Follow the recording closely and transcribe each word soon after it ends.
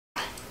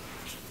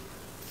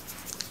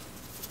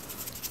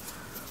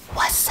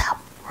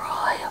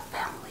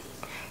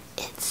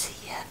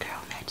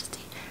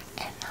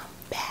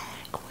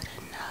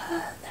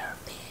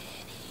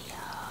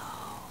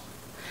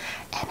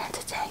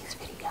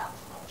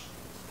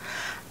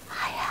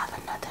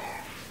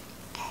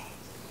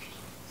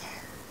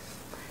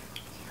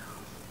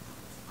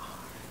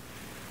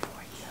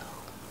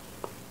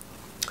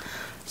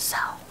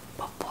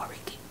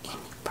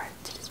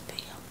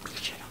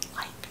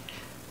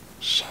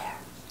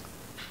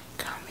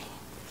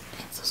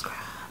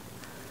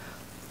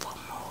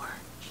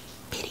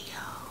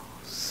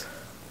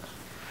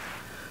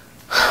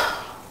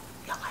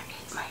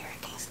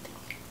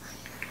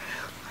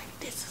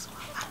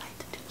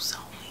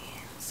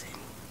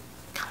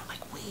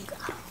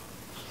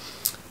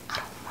I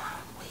don't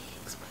mind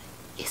wigs, but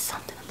it's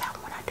something about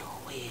when I do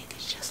a wig,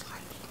 it's just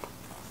like,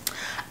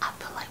 I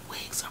feel like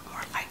wigs are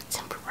more like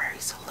temporary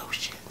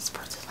solutions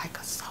versus like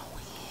a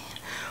sew-in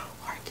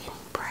or getting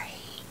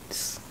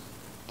braids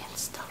and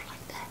stuff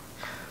like that.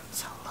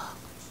 So look,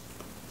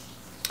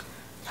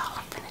 y'all,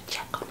 I'm finna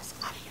check on this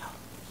audio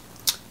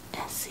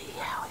and see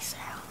how it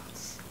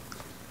sounds,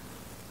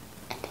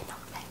 and then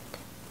I'm back.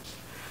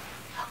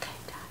 Okay,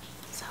 guys,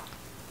 so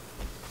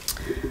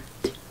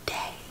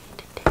today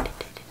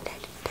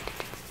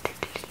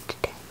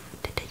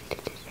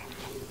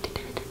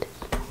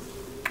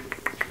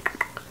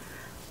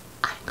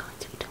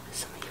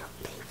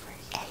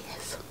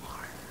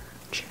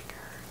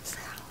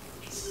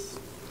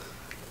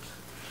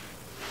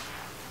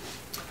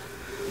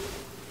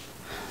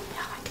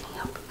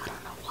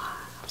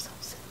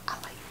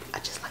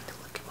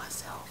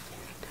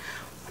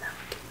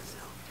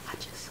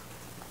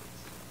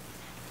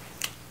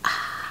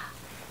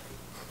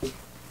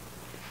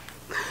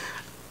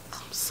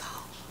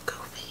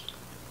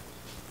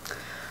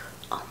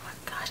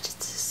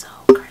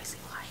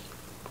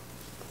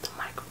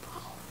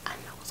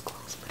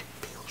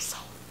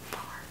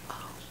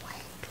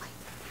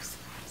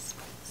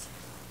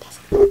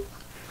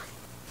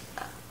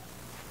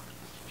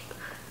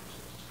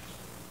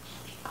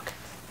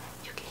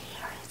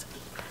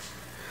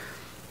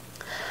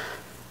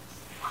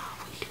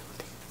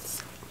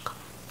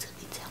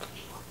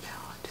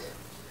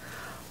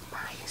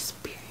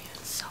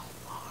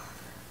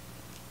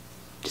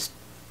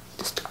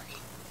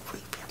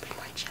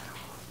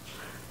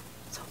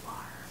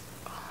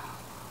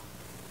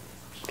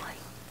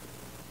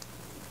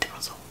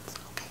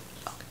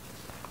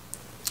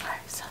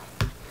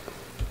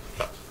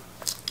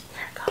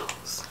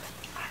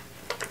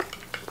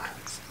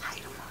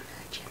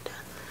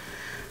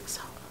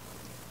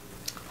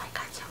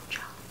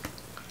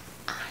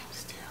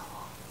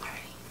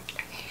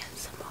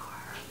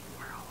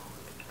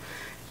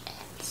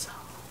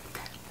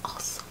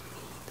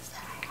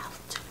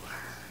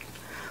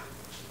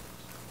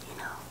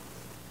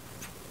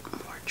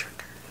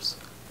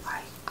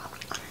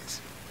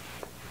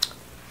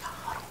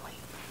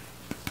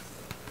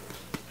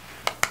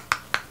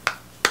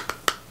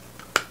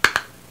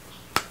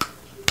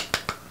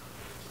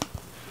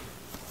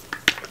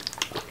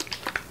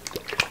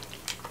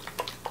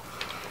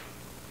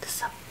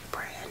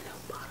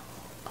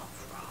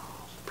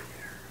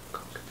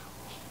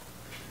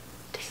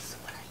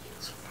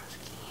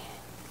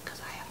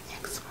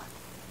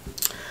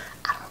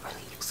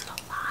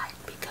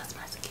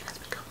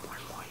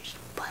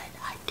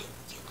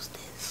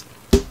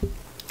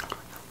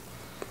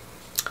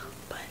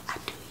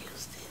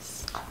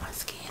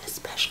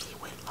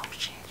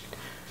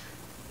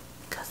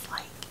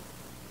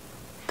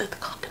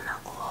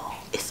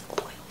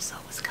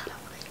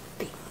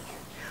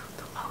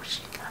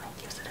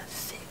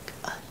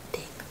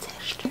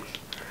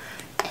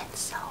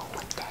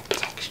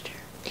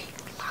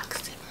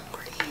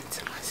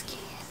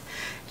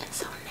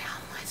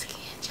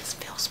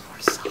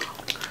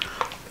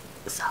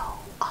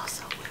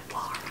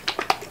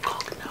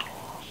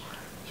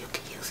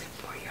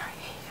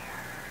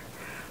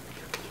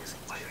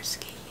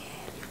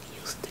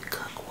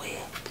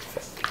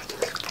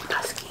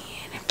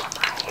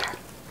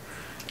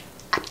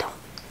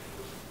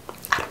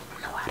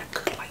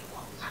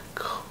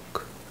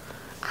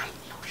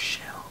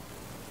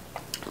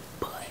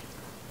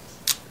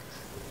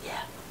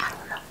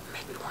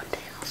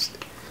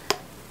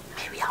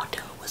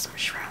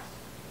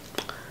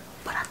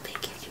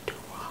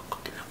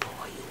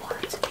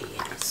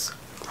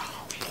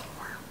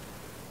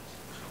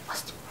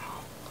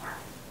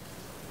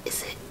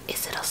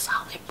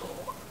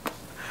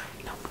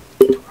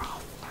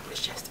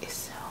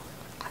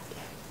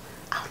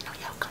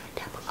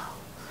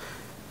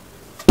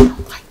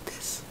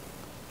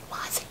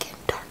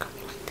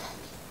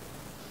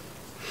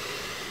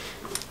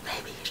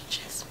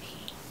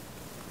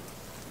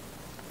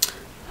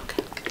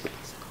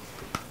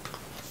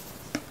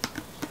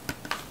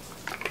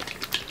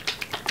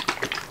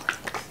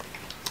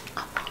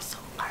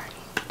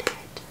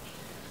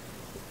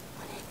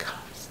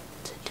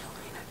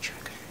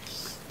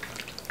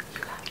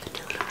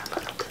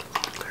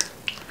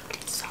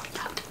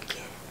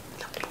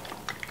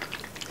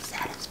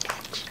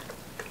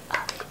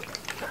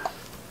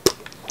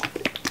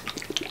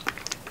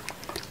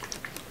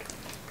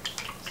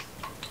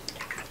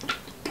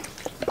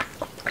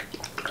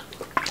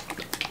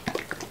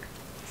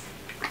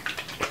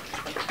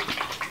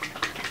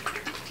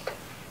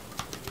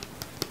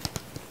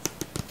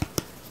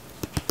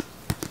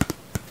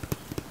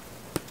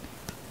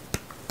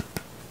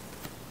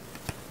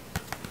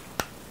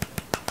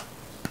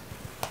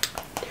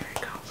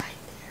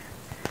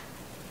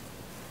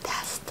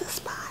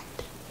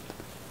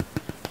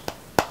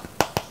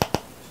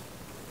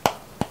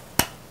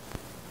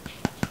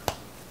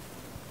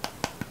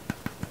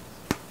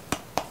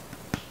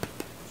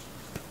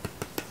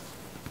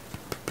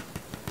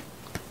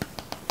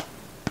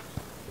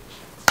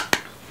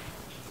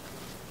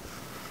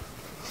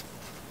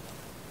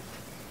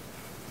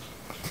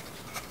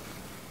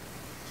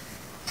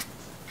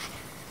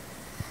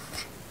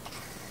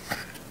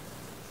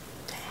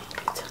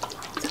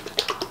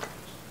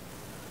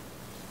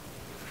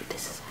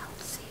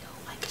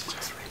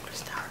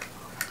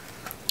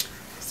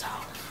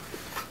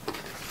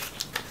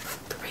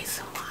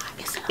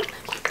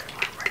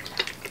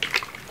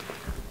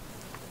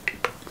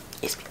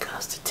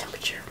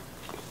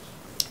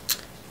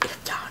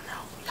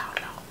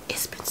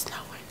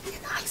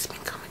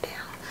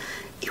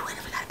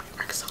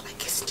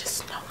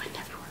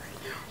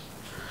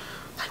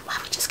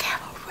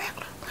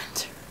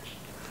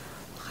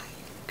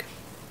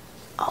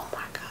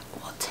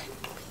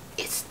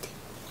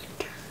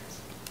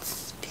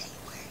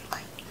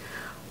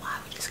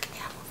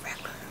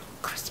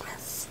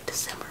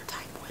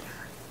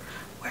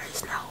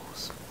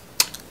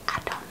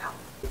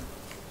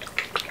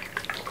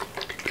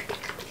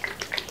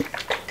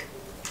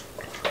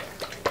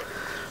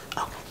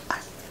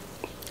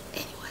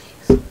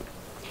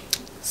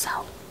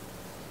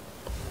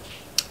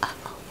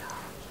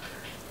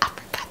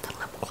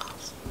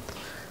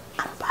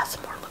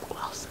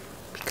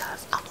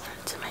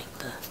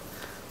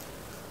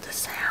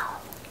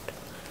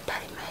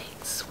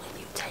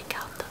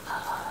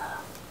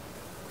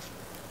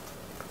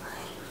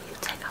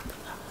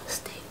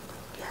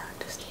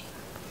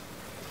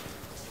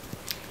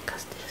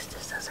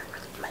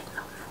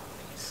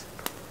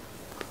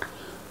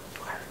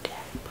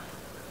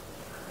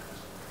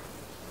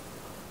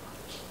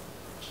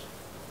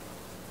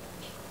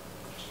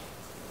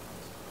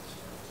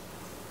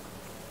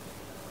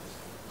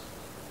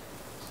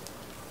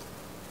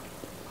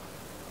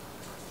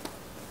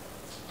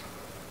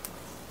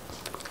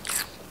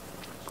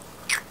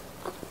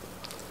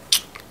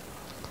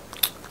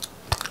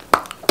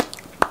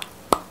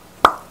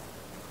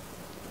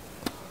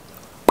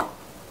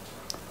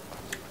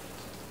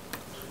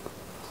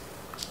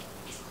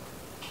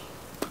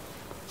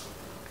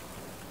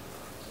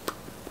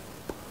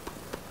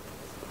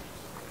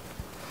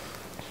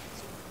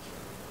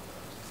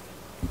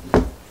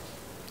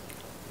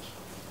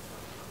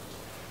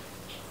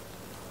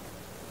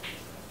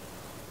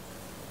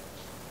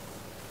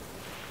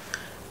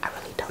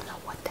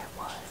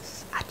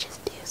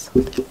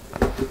something.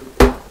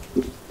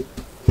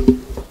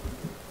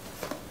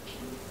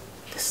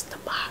 This is the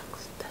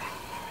box that I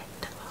had.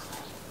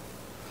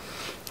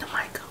 The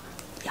mic on.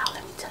 Y'all,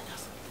 let me tell y'all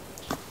something.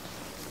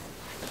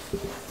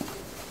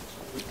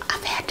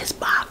 I've had this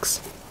box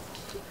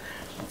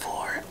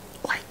for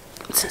like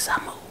since I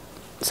moved.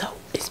 So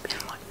it's been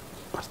like,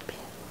 what's it been?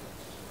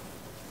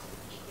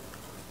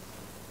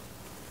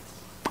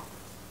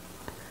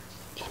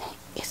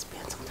 It's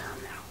been some time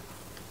now.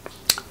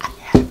 I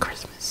had a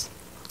Christmas.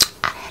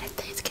 I had a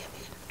Thanksgiving.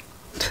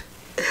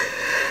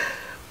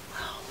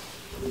 Well,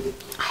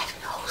 I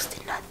haven't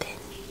hosted nothing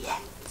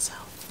yet, so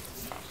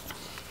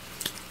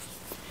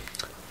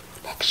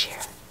next year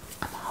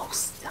I'm gonna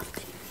host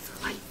something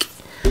like,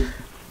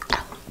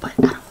 but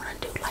I don't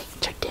want to do like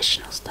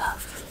traditional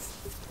stuff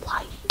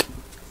like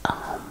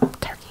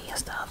turkey and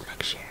stuff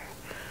next year.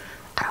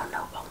 I don't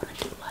know if I want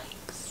to do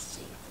like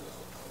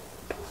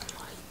seafood or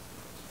like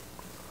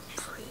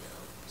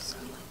grills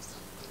or like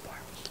some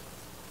barbecue.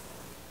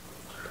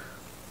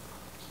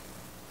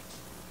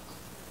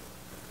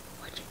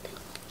 What you think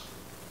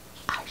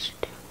I should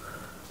do?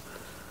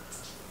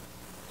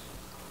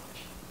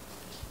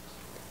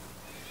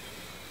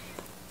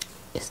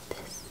 Is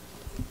this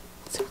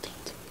something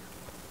to you?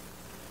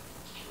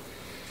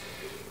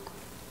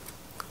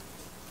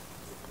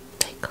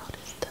 They call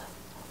this the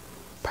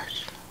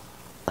personal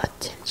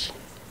attention.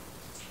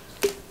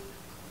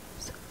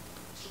 So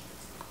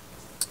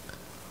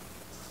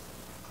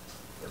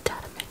you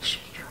gotta make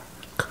sure you're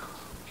calm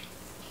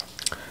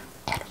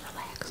and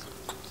relaxed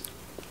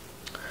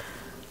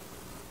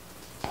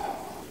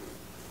and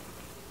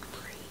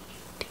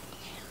breathe in.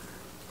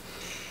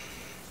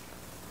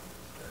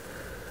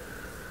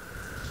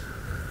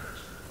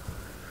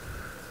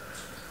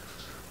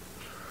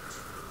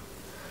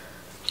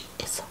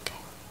 It's okay.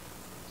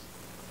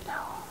 You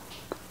know,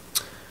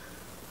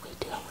 we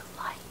deal with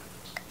life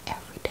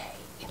every day,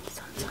 and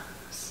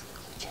sometimes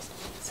we just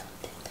need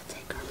something to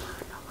take our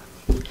mind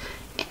off of it.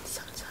 And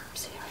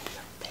sometimes here are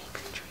your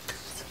favorite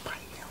triggers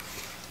right here.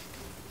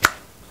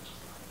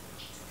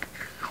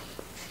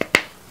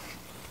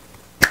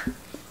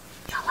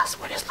 Y'all, I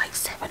swear it's like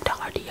 $7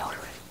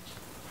 deodorant.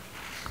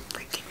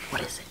 Freaking,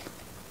 what is it?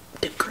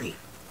 Degree.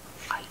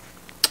 Like,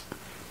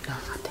 no,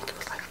 I think it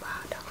was like $5.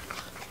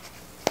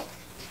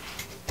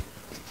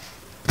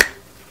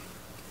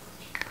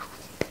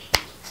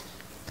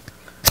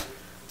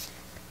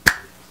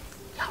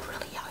 Y'all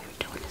really out here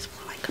doing this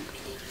for like a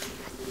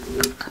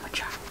minute? I'ma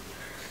try.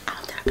 I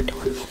don't think I can do a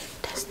minute.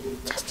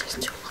 That's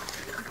just too long.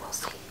 We'll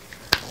see.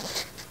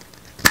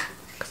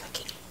 Cause I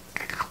keep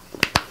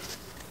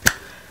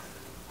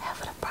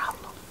having a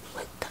problem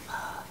with the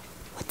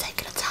with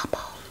taking the top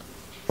off.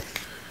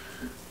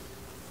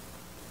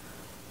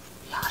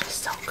 Y'all, this is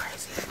so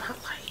crazy. It's not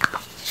like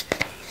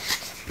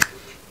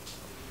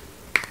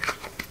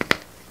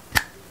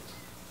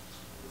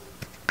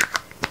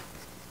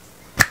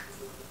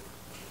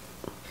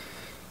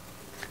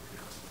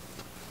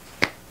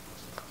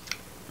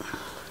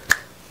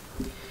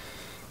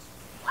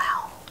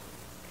wow.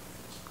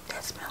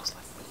 That smells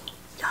like me.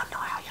 Y'all know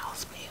how y'all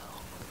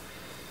smell.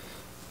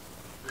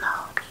 No,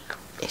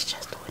 it's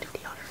just the way the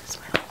deodorant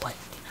smells, but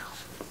you know,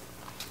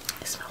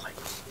 it smells like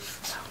me.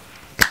 So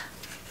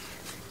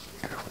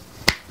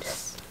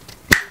this,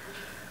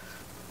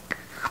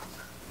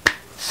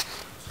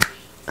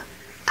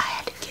 I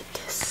had to get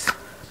this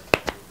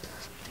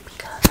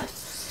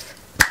because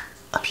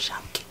of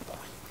Shopkick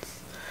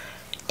points.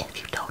 If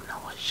you don't know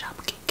what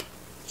Shopkick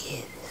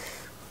is,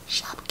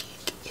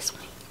 Shopkick is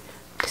when,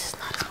 this is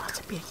not a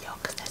sponsored video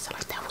because that sounds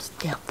like that was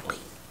definitely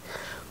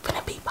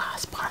gonna be by a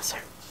sponsor.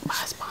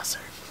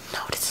 No,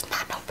 this is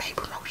not no paid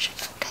promotion,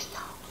 okay,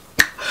 y'all?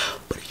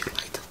 But if you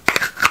like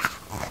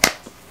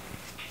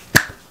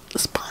to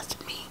sponsor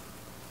me,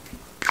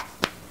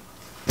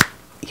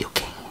 you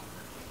can.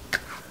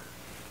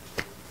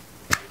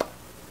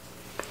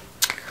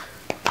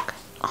 Okay,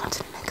 on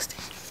to the next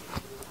thing.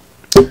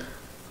 Did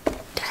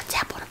I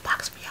tap on the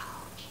box for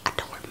y'all? I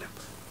don't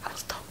remember. I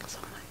was talking so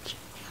much.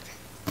 Okay.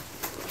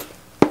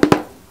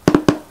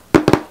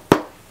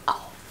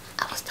 Oh,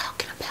 I was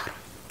talking about them.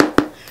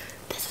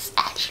 This is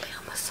actually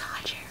a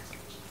massager.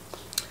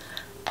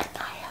 And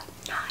I have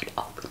not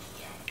opened it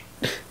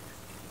yet.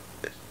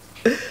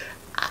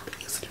 I've been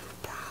using it for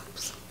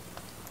props.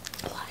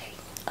 Like,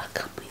 a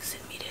company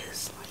sent me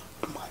this like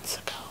months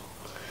ago.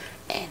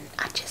 And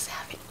I just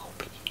haven't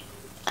opened it.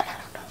 And I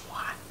don't know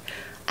why.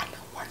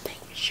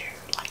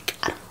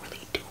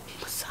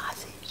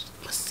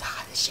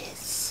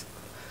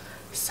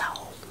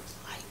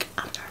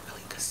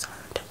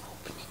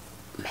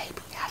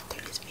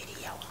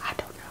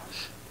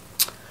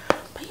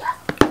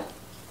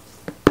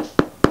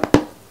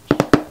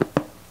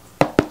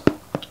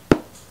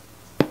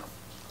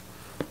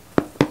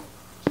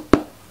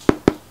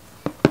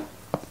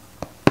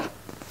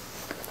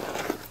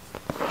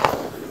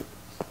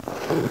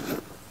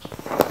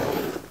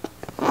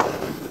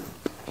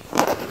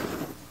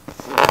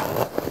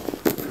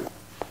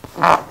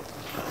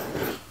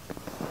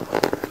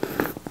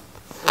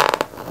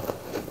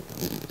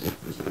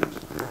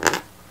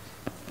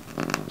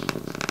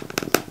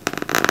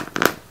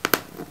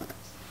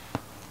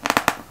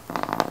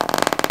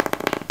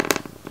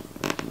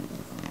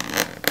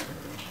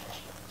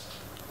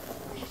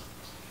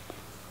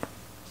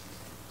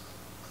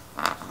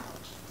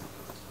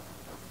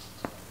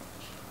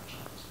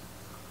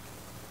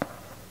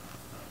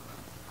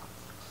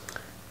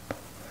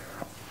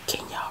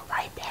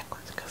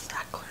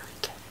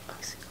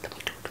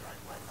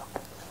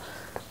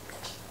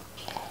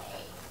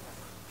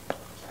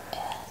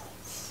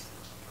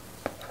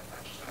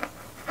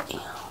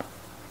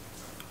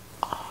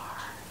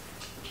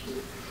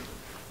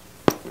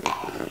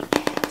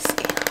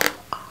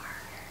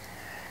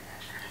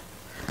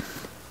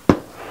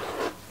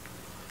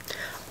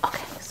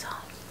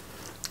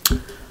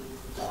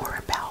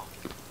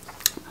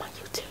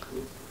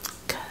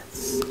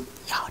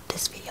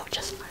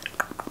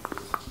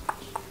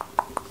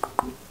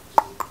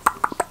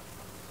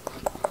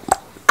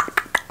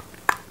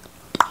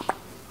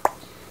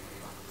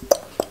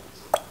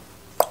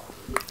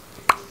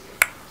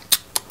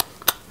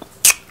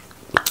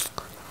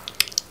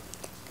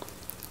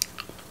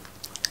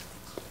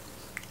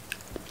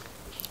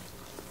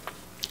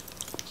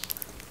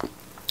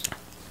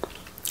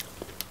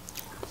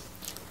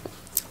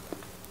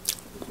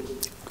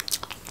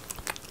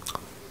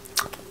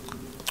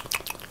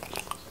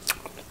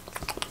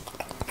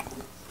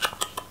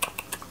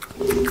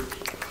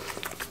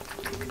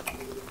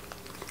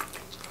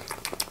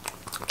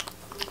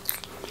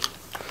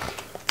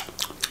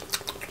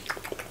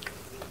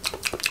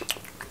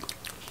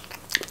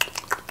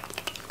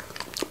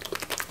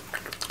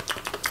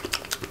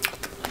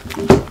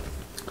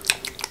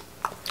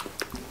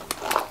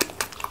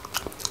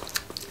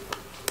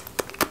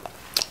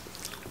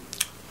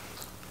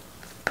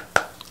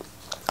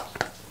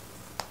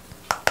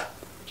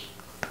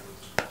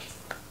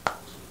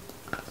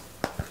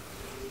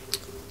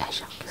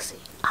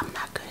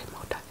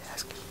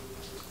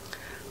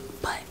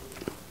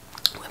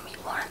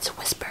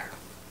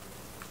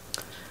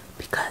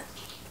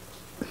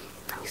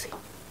 see.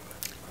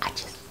 I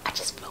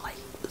just feel like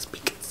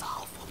speaking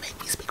soft will make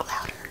me speak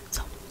louder.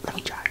 So let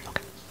me try it.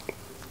 Okay.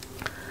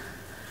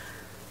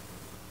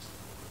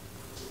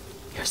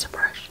 Here's a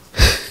brush.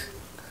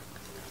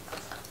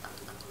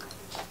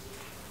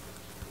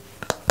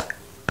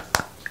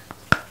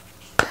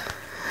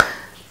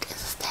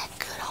 This is that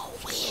good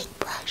old wig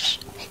brush.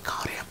 They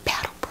called it a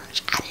battle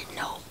brush. I didn't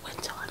know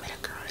until I met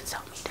a girl that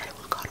told me that it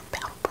was called a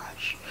battle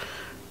brush.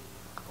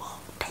 Well,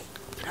 they,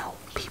 you know,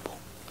 people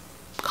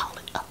call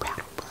it a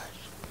battle brush.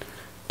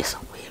 It's a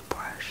wig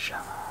brush.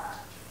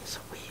 It's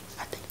a wig.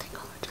 I think they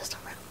call it just a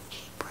regular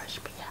wig brush,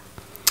 but yeah,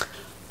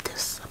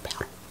 this is a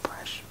battle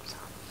brush. So.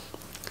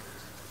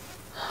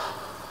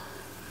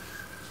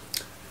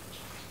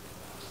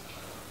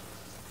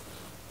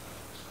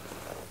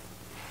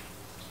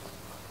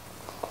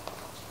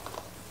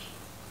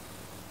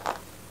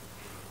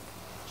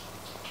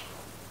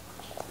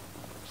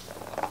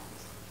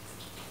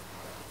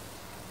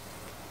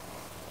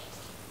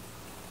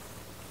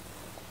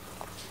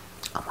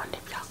 I wonder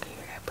if y'all can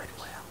hear that pretty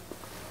well.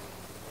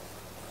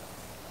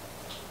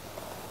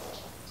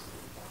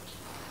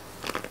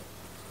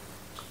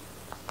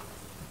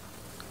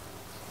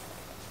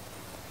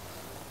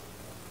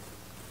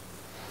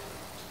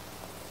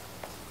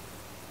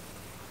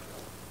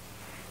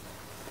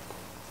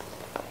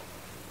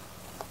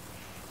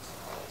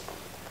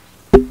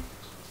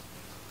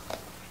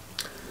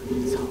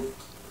 So,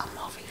 I'm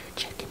over here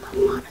checking my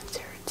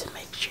monitor to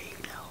make sure you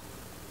know.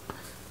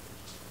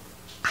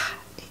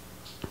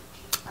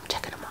 I'm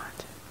checking the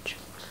monitor.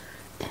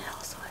 And it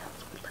also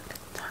helps me look at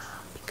the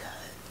time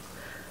because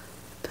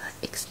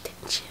the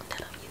extension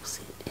that I'm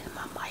using in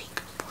my mic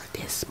for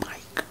this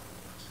mic,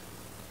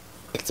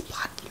 it's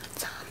blocking the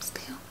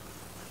timestamp.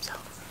 So,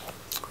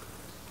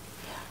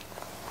 yeah.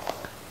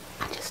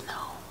 I just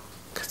know,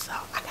 because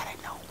I gotta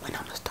know when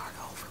I'm gonna start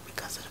over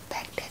because of the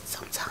fact that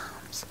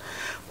sometimes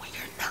when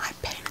you're not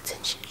paying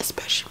attention,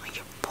 especially when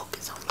you're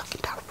focused on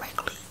looking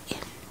directly in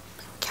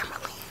camera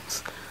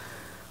lens,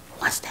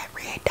 once that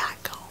red dot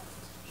go,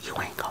 you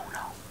ain't gonna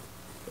know.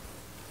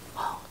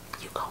 Well,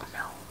 you gonna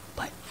know,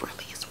 but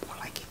really it's more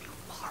like if you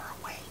far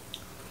away,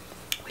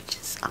 which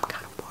is, I'm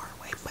kind of far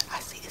away, but I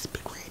see this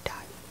big red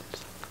dot.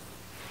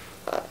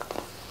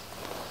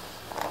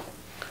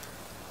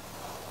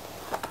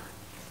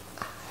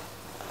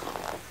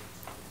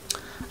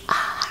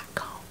 I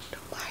combed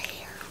my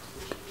hair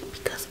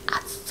because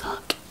I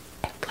suck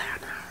at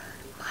plaiting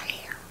my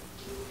hair.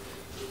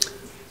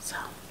 So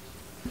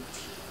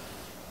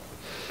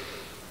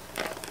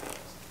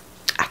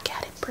I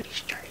got it pretty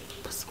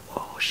straight, put some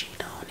oil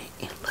sheet on it,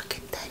 and look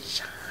at that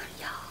shine,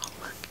 y'all.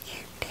 Look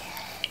at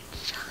that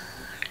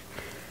shine.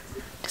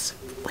 This,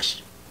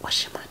 what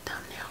should my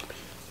thumbnail be?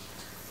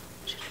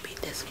 Should it be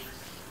this one?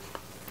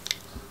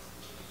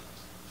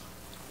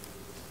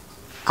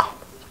 Oh,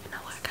 you know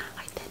what? I kind of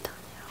like that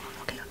thumbnail.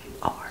 Okay.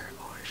 Or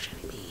should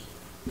it be?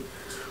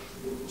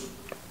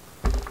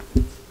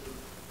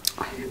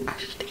 I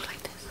should do it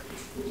like this.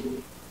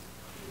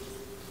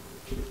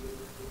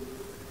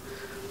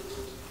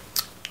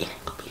 It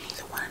ain't gonna be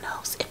neither one of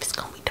those if it's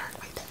gonna be dark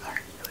like that.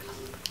 Alright, here we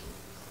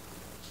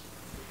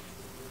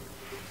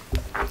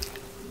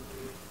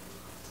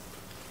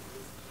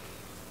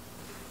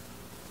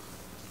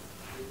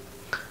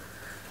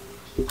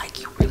go. Like,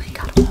 you really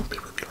gotta want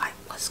people to be like,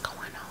 what's going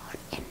on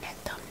in that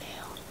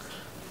thumbnail?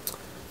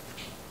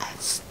 I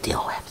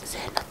still haven't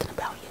said nothing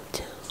about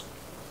YouTube.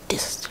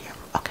 This is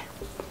terrible. Okay.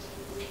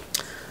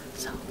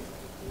 So,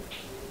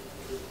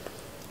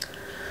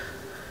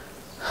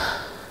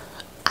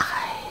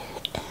 I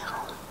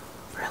am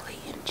really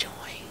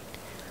enjoying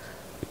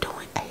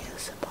doing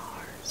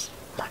ASMRs.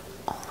 My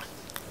only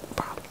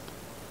problem,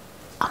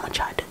 I'm gonna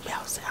try to do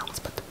mouth sounds,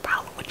 but the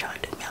problem with trying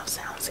to do mouth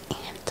sounds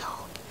and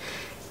talk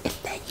is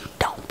that you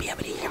don't be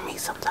able to hear me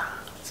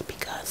sometimes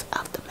because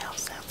of the mouth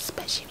sounds,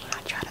 especially when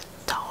I try to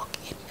talk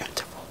in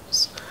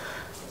intervals.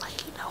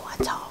 Like, you know, I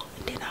talk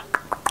and then I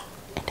go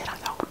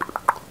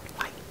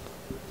like,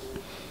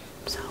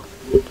 so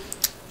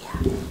yeah.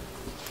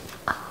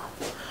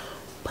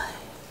 But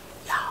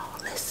y'all,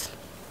 listen,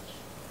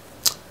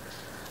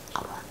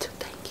 I want to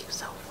thank you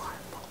so far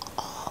for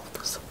all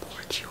the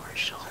support you are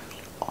showing me,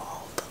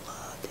 all the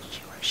love that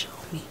you are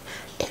showing me.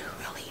 It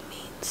really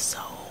means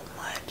so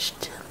much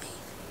to me.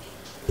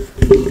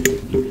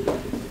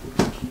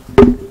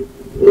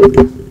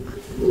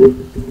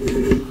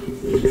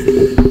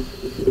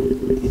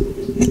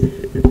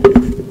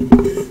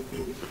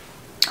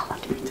 I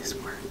wonder if this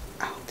works.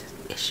 I hope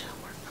it should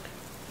work.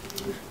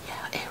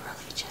 Yeah, it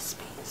really just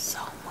means so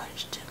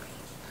much to me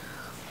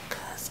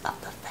because of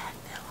the fact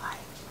that, like,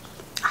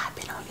 I've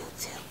been on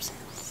YouTube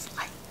since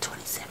like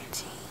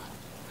 2017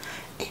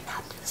 and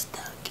I've been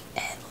stuck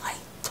at like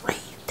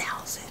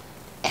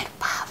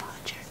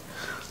 3,500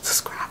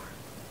 subscribers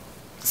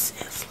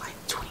since like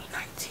 2019.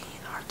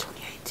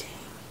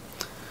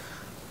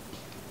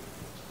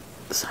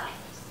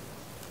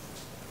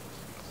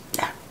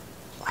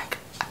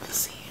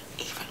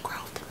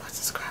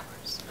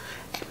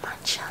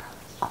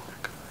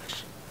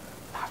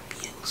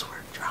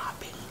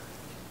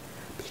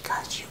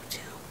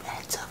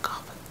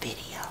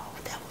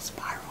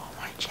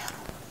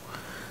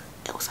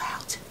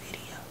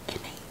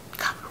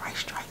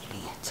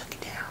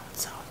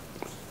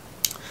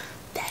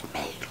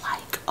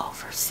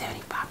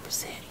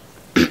 said,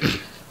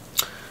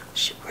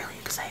 should really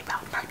say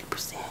about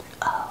 90%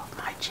 of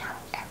my channel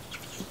average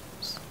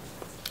views.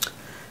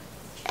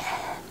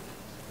 And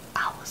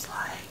I was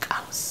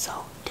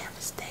so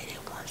devastated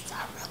once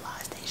I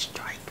realized they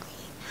strike me.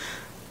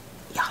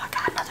 Y'all, I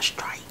got another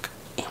strike.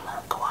 It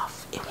won't go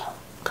off. It won't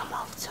come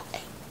off till 8.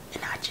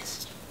 And I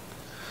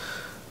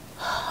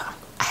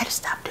had to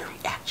stop doing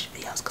reaction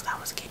videos because I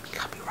was getting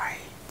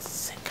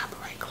copyrights and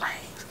copyright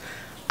claims.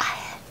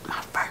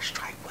 My first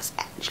strike was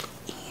actually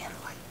in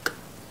like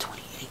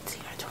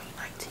 2018 or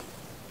 2019.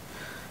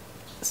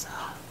 So,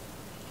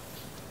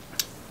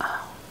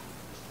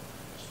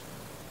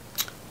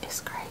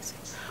 it's crazy.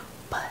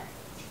 But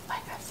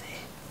like I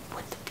said,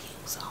 with the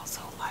views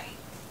also, like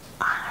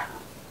I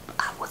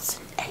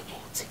wasn't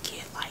able to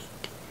get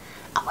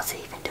I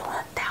wasn't even doing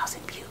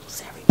 1,000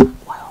 views every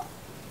month. Well,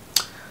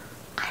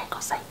 I ain't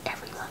gonna say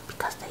every month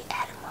because they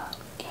add them up,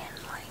 and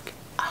like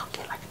I'll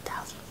get like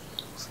 1,000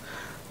 views.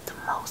 The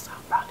most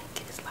I'll probably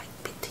get is like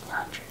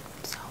 1,500.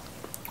 So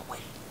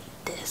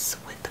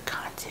with the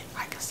content,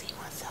 I can see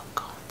myself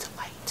going to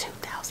like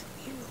 2,000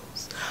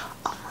 views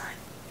a month,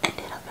 and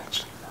then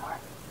eventually more.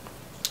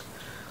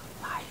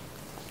 Like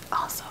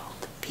also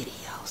the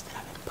videos that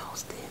I've been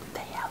posting,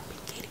 they have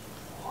been getting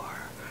more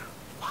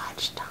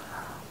watch time.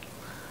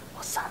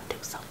 Well, some do,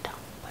 some don't,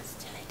 but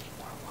still they get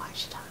more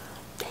watch time.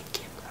 They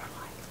get more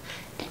likes,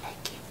 and they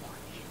get more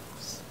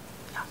views.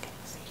 Y'all can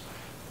see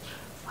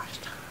watch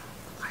time,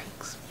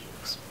 likes,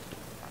 views.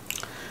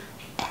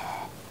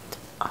 And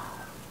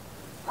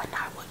when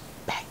I was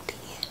back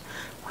then,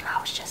 when I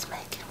was just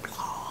making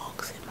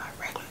vlogs and my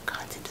regular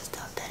content and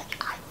stuff that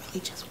I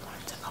really just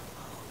wanted to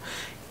upload,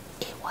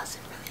 it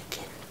wasn't really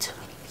getting too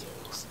many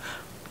views.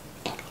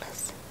 And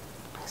listen,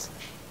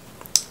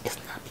 it's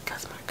not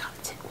because my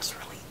content was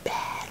really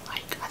bad.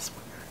 Like, I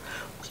swear,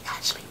 we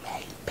actually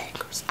made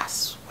bangers. I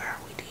swear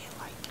we did.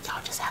 Like,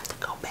 y'all just have to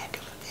go back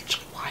and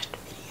eventually watch the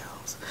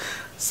videos.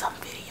 Some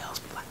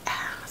videos be like,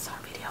 some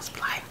videos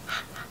be like,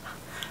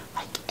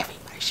 like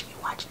everybody should be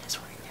watching this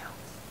right now.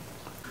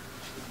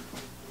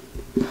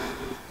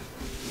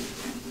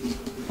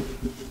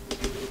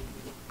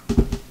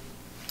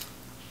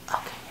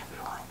 Okay,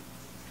 everyone,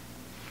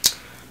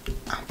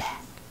 I'm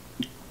back.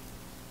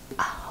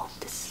 I hope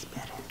this is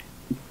better.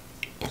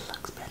 It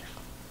looks better.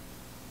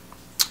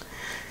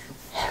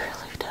 It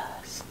really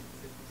does.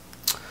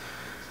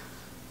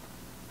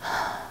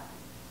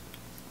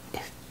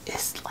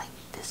 It's like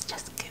this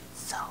just gets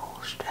so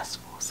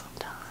stressful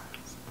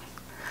sometimes.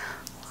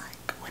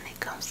 Like when it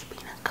comes to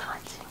being a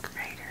content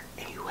creator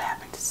and you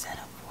having to set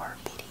up for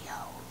a video,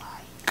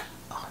 like,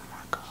 oh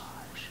my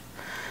gosh.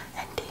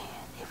 And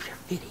then if your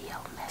video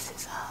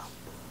messes up,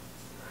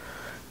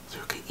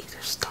 you could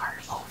either start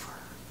over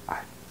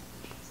or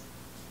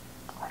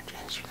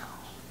just,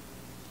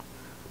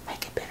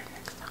 make it better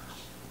next time.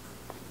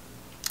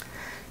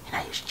 And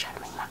I used to try to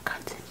make my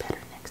content better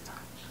next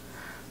time.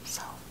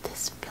 So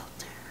this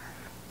filter,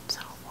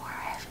 so far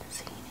I haven't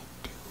seen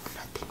it do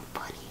nothing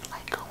funny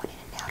like going in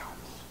and out on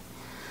me.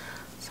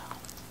 So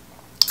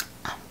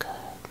I'm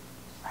good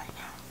right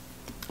now.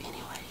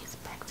 Anyways,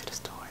 back to the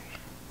story.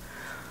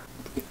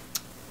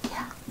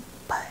 Yeah,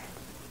 but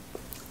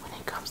when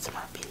it comes to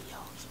my videos,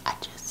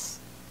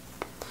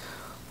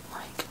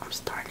 I'm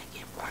starting to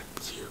get more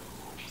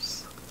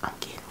views. I'm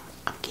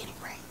getting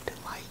ranked.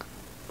 Like,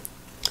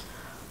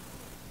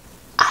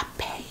 I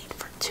paid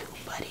for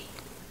TubeBuddy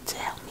to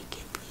help me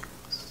get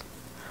views,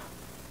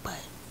 but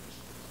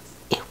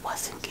it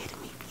wasn't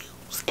getting me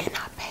views, and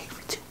I paid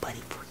for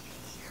TubeBuddy for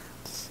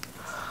years,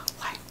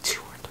 like 2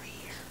 or 3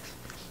 years,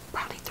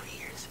 probably 3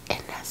 years,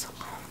 and that's a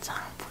long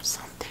time for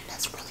something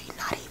that's really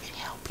not even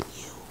helping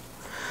you.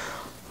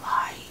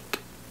 Like,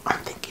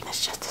 I'm thinking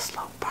it's just a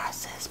slow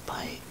process,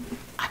 but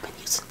I've been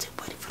using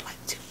TubeBuddy for like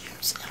 2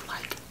 years, and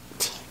like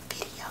 10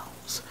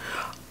 videos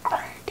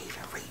aren't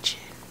even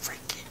reaching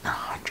freaking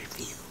 100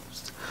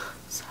 views.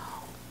 So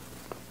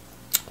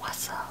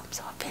what's up?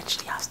 So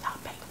eventually I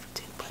stopped paying for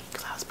TubeBuddy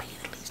because I was paying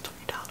at least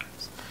 $20,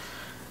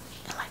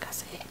 and like I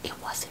said, it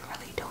wasn't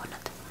really doing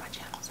nothing for my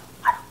channel, so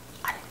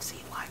I didn't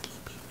see why I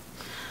keep it.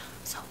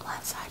 So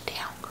once I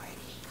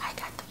downgraded, I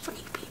got the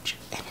free feature,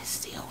 and it's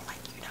still like,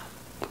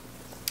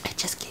 it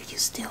just gives you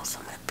still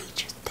some of the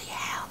features they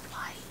have,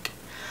 like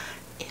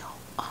it'll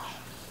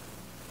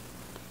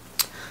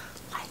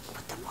like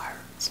with the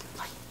words,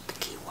 like the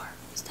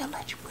keywords, they'll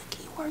let you put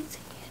keywords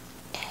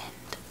in, and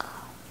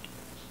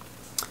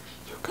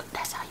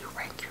that's how you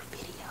rank your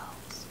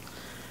videos.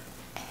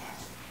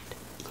 And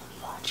you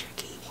launch your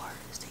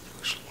keywords, they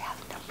usually have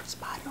numbers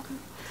by them,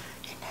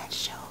 and that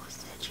shows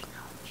that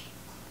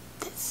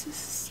this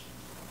is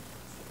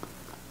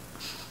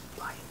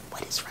like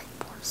what it's ranked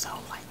for. So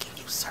like if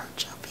you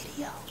search a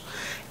video,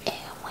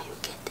 and when you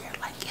get there,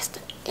 like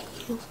and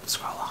you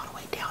scroll all the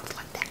way down to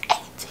like that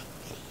 18th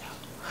video,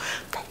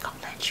 they gonna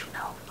let you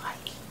know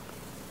like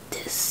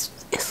this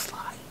is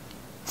like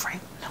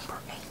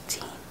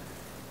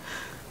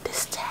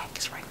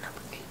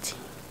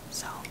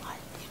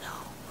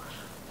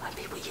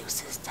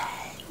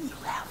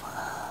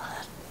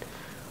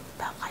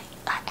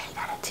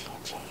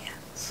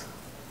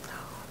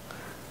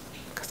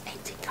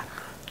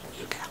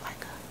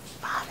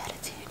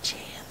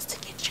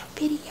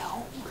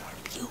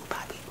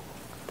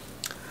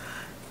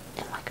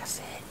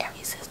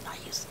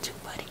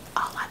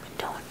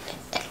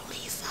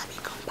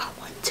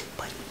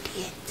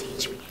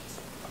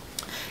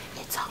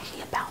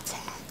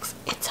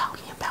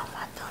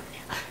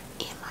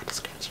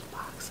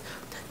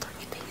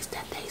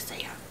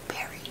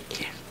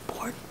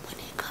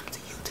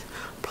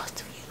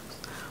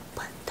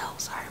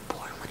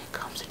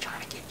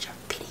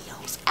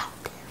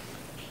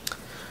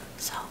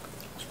So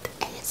with the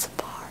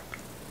ASMR,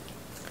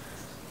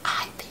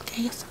 I think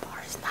ASMR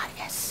is not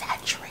as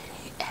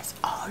saturated as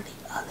all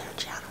the other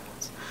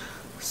channels.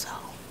 So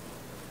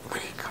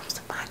when it comes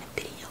to finding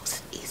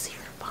videos, it's easier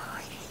to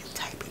find when you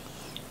type it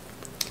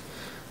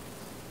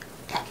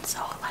in. And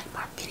so like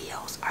my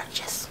videos are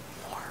just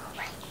more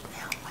ranked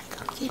now.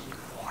 Like I'm getting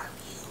more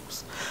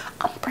views.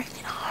 I'm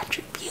breaking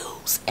 100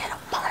 views in a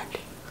month.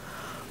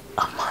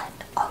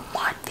 On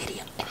one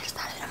video, and it's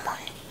not even a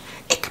month.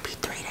 It could be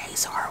 3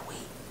 days or a week.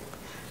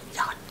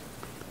 Y'all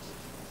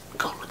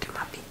go look at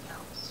my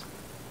videos.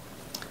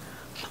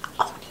 My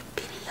only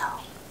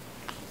video,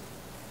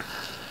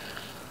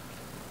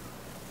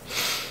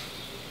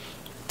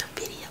 the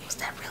videos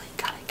that really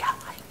got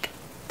like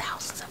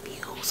thousands of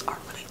views are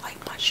really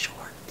like my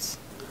shorts.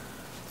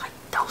 Like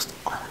those the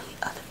only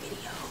other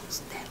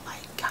videos that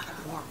like kind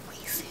of more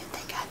recent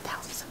that got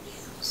thousands of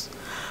views.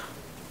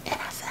 And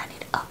I said I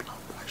need to upload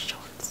more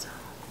shorts, so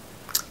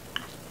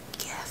I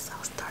guess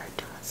I'll start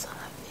doing some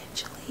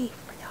eventually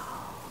for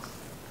y'all.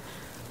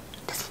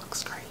 This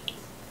looks great.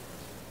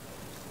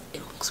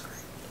 It looks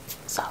great.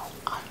 So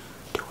I'm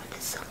doing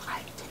this in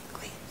like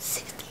technically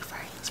 60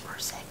 frames per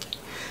second.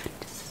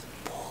 This is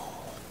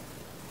full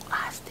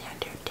high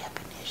standard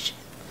definition.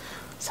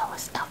 So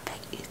it's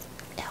LHD.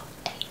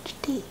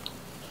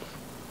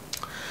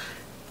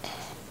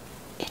 And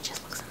it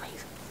just looks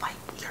amazing. Like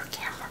your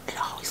camera, it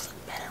always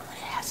looks better when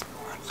it has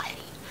more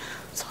lighting.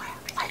 So I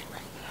have light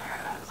right here,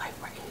 light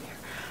right here.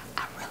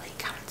 I really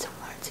kind of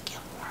wanted to get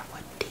more of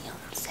a dim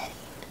setting,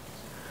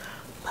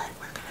 but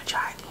we're gonna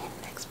try again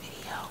next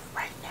video.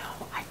 Right now,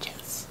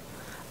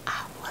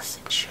 I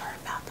wasn't sure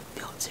about the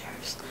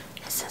filters,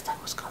 and since I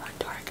was going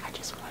dark, I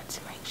just wanted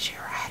to make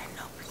sure I had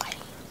enough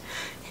lighting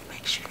and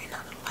make sure the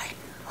lighting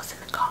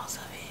wasn't the cause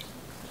of it.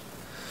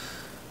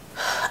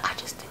 I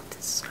just think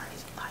this is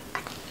crazy. Like,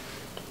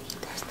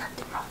 there's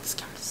nothing wrong with this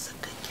camera. This is a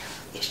good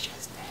camera. It's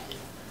just that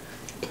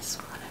it's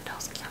one of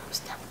those cameras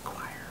that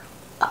require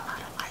a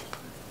lot of lighting.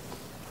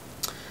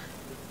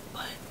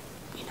 But,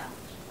 you know,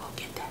 we'll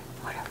get that.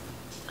 Whatever.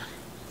 So,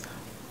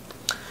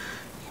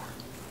 yeah.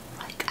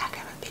 Like, I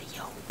got a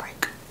video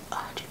break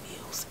 100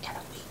 views in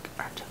a week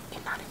or two,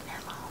 and not even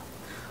that long.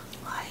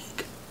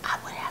 Like, I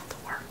would have to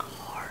work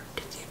hard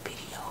to get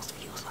videos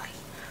views. Like,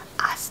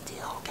 I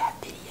still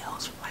got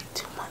videos from like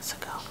 2 months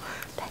ago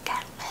that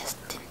got less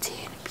than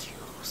 10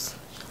 views.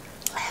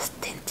 Less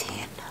than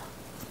 10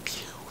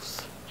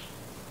 views.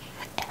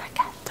 And I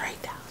got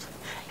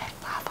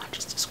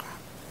 3,500 subscribers.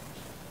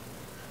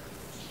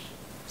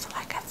 So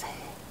like I said,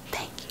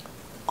 thank you.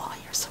 All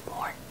your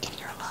support and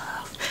your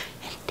love.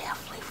 And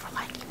definitely for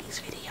liking these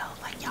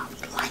videos. Like y'all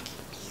be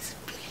liking these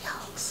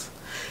videos.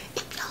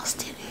 If y'all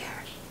still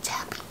here,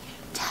 tap in,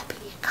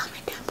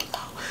 comment down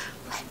below.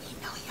 Let me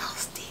know y'all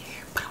still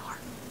here. Put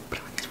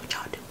on this what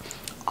y'all do.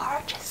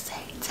 Or just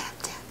say tap.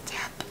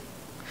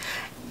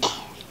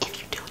 And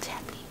if you do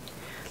tap in,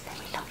 let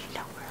me know you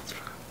know where it's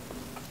from.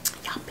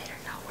 Y'all better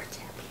know where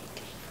tap in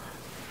came from.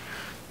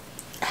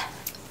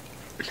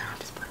 No, I'm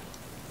just playing.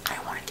 I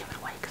don't want to give it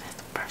away because that's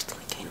the first thing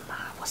that came to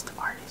mind. What's the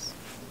artist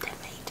that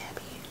made tap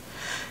in?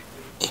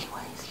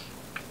 Anyways,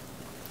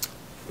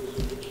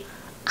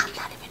 I'm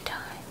not even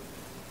done.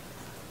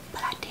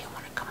 But I did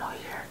want to come over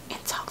here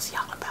and talk to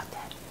y'all about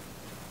that.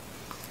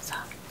 So,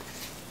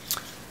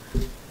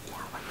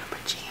 y'all remember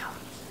Jam?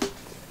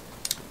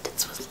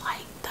 This was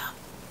like the,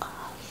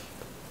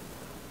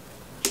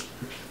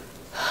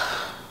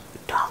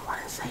 don't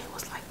want to say it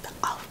was like the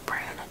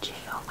off-brand of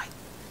Jail. Like,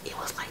 it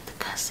was like the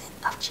cousin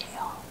of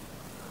Jail.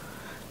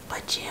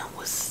 But Jam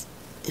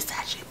it's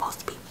actually supposed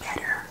to be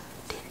better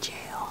than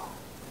Jail.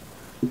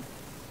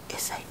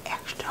 It's a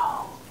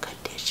extra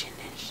condition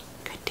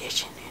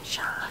and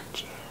shine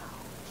gel.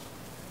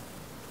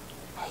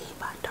 Made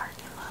by Dark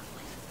and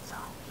Lovely. So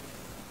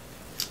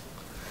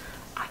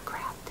I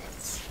grabbed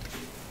this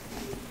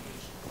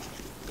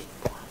big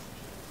one.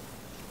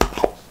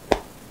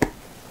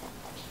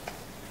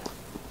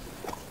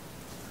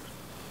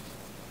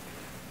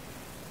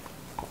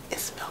 It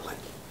smells like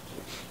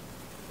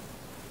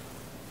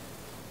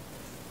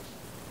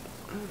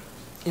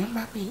it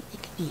reminds me,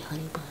 it can be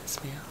honey bun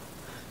smell.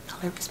 Y'all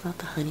ever smelled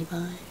the honey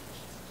bun?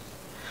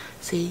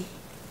 See,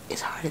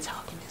 it's hard to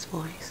talk in this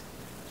voice.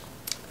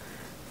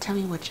 Tell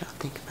me what y'all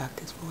think about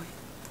this voice.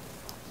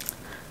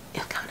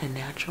 It's kind of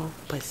natural,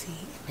 but see,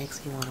 it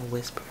makes me want to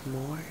whisper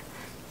more,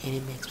 and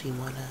it makes me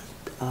want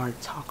to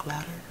talk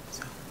louder.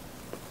 So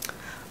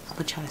I'm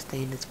gonna try to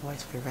stay in this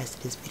voice for the rest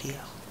of this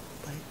video.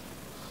 But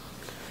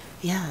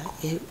yeah,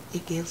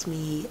 it gives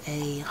me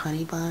a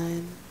honey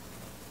bun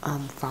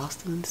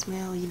frosting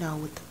smell, you know,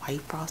 with the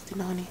white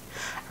frosting on it.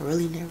 I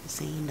really never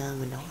seen none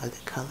with no other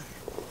color.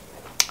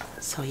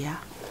 So yeah.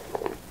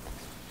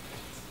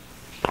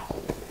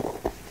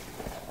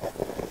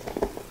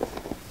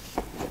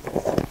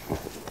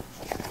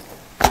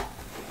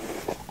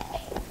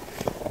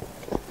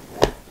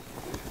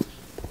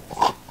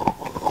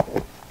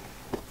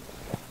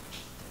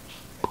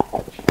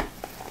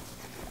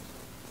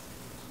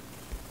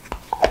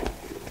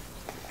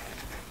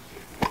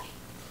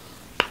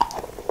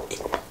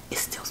 It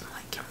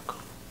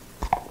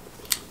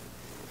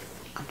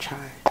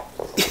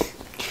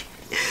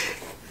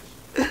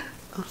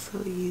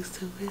used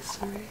to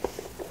whispering.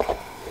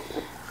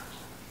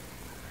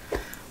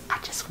 I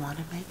just want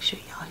to make sure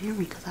y'all hear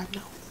me because I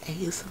know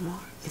ASMR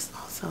is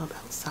also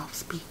about soft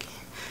speaking,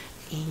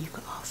 and you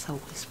can also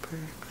whisper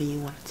when you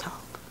want to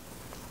talk.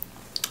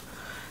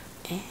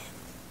 And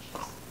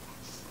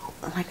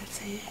like I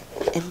said,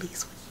 at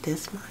least with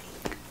this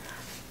mic,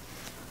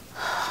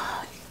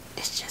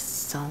 it's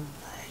just so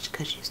much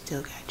because you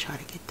still gotta try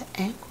to get the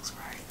angles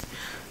right.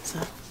 So,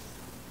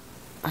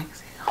 like I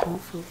said,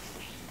 hopefully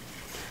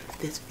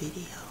this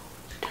video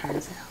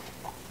turns out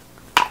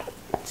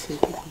to be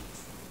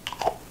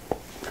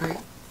great.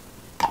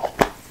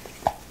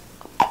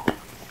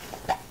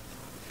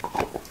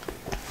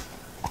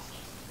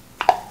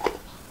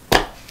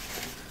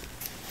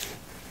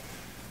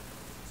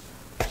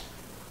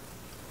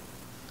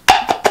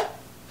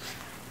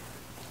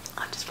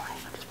 I'm just playing,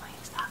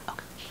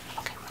 stop.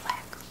 Okay,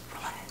 relax,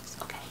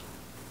 okay?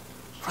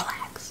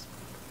 Relax.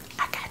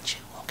 I got you,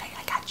 okay?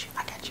 I got you.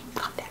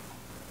 Calm down,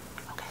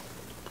 okay?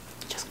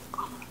 Just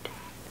calm down.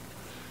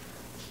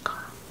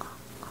 Calm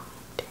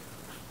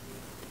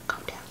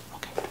down,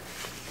 okay?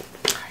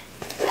 Alright.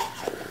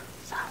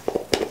 So,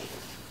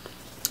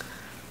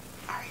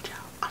 alright,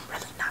 y'all. I'm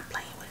really not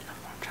playing with it no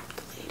more. I'm trying to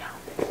put the lid on.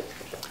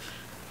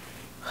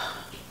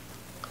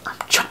 I'm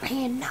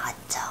trying not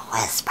to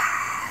whisper.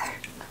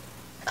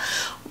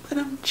 But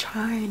I'm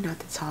trying not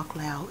to talk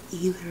loud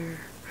either.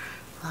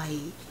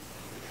 Like,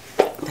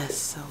 that's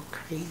so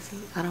crazy.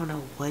 I don't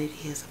know what it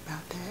is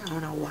about that. I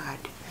don't know why I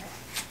do that.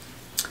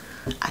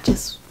 I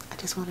just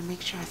want to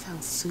make sure I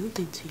sound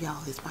soothing to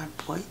y'all. Is my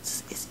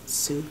voice, is it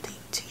soothing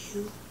to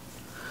you?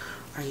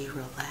 Are you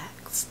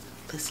relaxed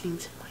listening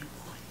to my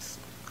voice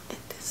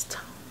at this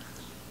tone?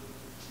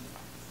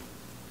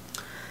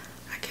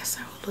 I guess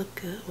I would look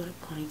good with a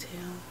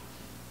ponytail.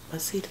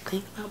 But see, the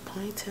thing about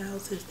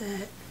ponytails is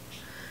that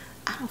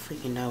I don't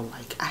freaking know.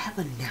 Like, I have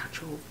a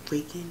natural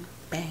freaking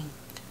bang,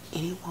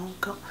 and it won't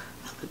go.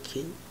 I look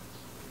cute.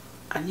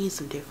 I need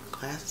some different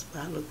glasses,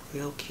 but I look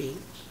real cute.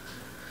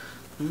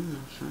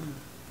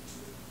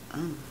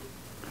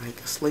 Like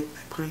a slick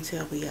back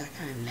ponytail, but yeah, I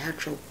got a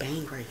natural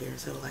bang right here.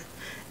 So like,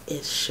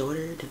 it's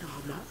shorter than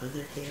all my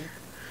other hair,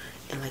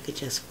 and like it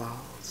just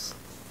falls.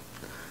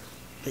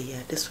 But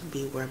yeah, this would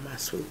be where my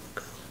swoop would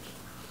go.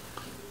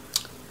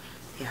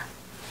 Yeah.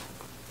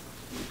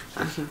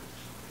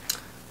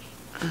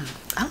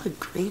 I look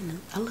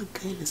green. I look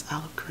good in this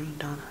olive green,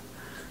 don't I?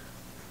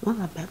 Well,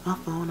 my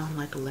phone on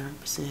like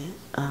 11%.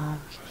 I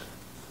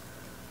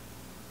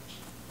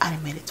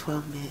done made it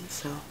 12 minutes,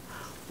 so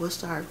we'll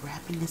start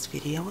wrapping this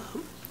video up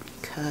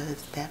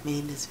because that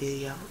means this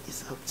video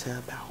is up to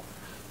about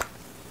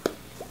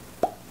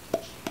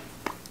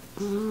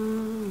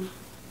you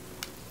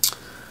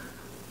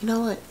know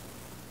what?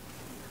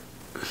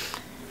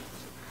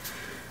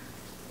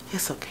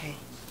 It's okay.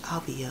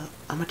 I'll be up.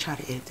 I'm gonna try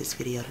to edit this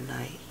video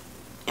tonight,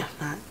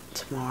 if not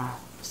tomorrow.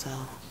 So,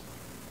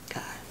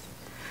 guys,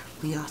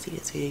 when y'all see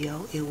this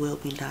video, it will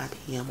be 9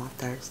 p.m. on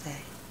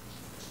Thursday.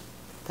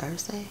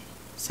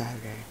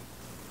 Saturday.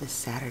 It's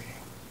Saturday.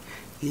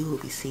 You will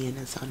be seeing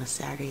us on a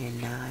Saturday at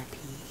 9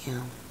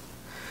 p.m.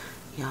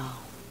 Y'all,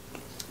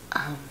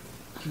 I'm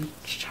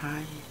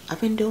trying.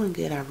 I've been doing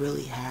good. I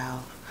really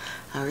have.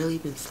 I really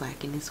been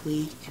slacking this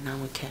week, and I'm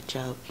gonna catch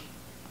up.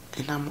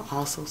 And I'm gonna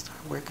also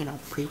start working on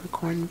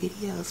pre-recording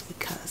videos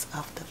because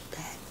of the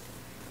fact,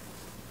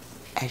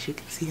 as you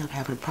can see, I'm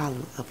having a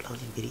problem with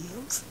uploading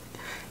videos.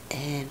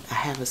 And I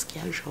have a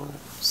schedule,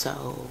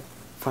 so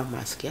from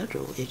my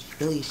schedule, it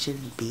really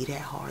shouldn't be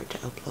that hard to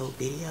upload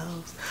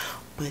videos,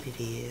 but it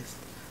is.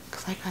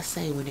 Because like I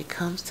say, when it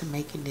comes to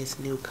making this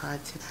new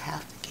content, I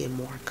have to get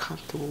more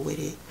comfortable with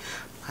it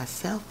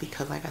myself,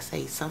 because like I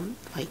say, some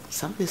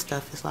of this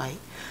stuff is like,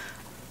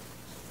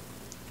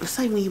 it's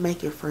like when you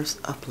make your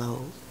first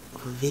upload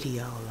of a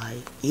video,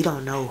 like, you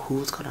don't know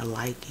who's gonna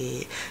like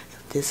it,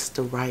 if this is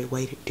the right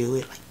way to do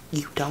it, like,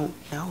 you don't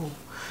know.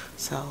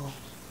 So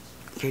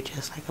you're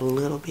just like a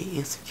little bit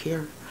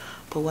insecure.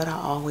 But what I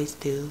always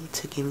do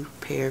to get me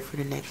prepared for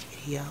the next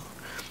video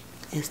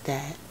is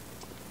that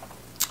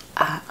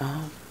I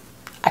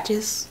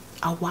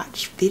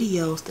watch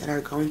videos that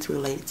are going to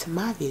relate to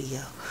my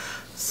video.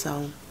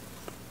 So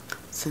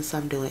since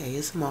I'm doing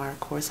ASMR, of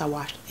course I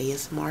watched an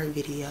ASMR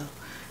video,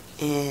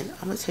 and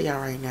I'm gonna tell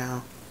y'all right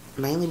now,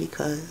 mainly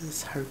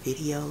because her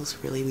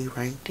videos really be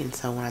ranked, and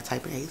so when I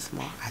type in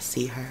ASMR, I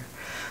see her,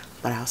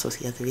 but I also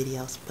see other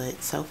videos.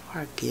 But so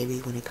far, Gibby,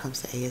 when it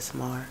comes to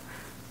ASMR,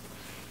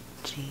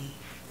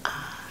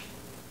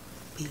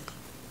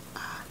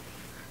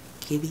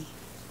 Gibby,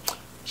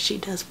 she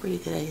does pretty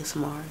good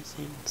ASMRs,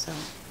 and so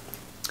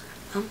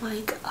I'm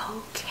like,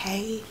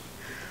 okay.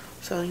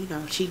 So, you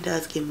know, she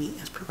does give me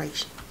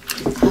inspiration.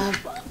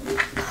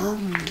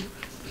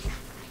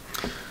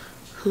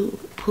 Who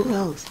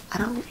else?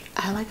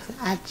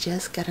 I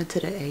just got into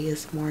the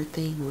ASMR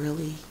thing,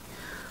 really.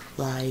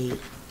 Like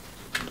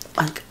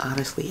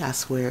honestly, I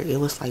swear, it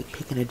was like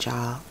picking a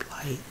job.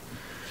 Like,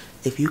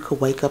 if you could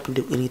wake up and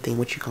do anything,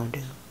 what you gonna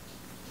do?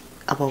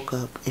 I woke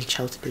up and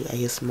chose to do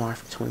ASMR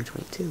for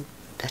 2022.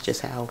 That's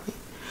just how it went.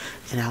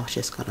 and I was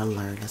just gonna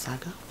learn as I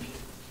go.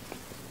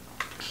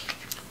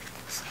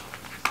 So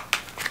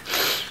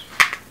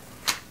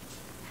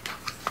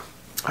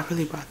I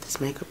really brought this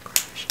makeup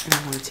brush and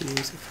I wanted to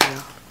use it for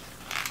y'all.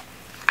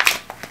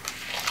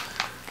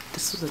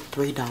 This was a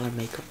 $3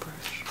 makeup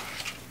brush.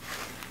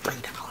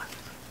 $3.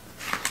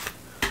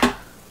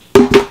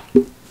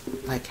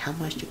 Like, how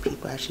much do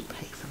people actually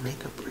pay for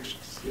makeup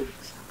brushes? So,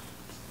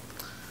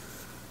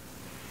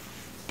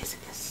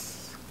 isn't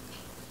this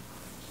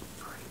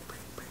pretty?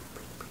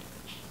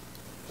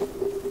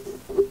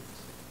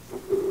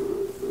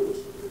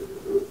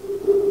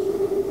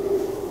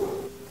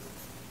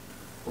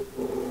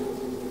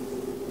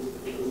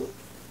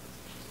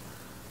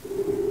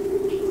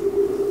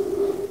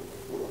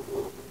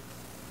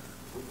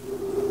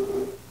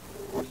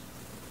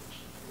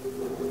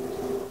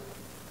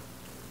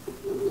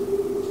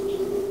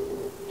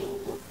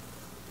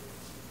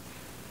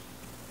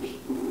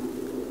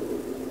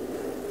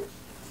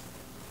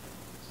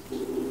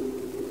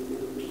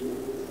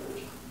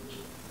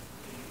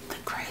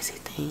 Crazy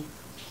thing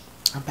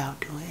about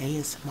doing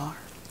ASMR,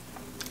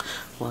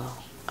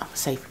 well, I'm gonna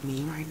say for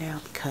me right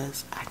now,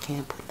 because I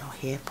can't put no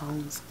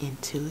headphones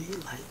into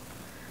it, like,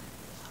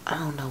 I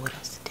don't know what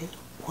else to do.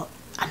 Well,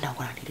 I know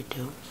what I need to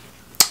do.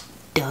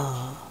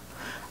 Duh.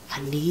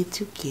 I need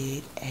to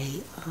get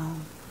a,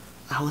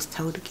 I was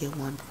told to get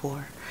one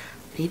before.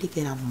 I need to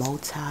get a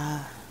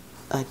multi-adapter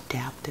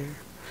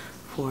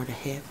for the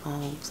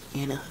headphones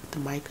and to hook the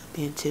mic up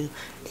into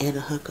and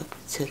to hook up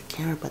to the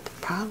camera. But the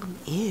problem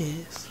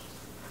is,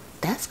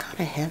 that's kind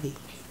of heavy.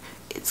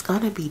 It's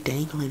gonna be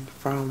dangling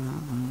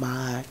from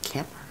my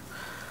camera.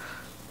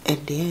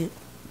 And then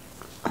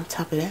on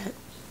top of that,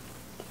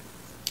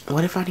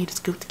 what if I need to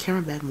scoop the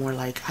camera back more?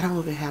 Like, I don't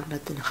even have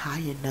nothing high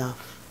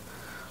enough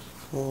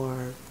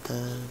for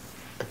the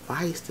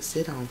device to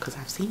sit on, because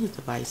I've seen these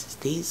devices.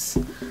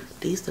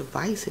 These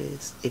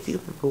devices, if you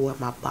remember what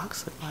my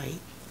box looked like,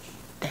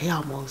 they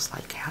almost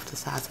like half the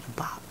size of the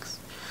box.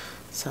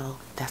 So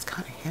that's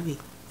kind of heavy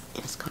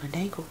and it's gonna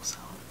dangle. So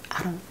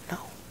I don't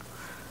know.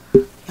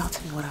 Y'all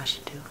tell me what I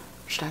should do.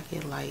 Should I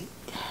get like,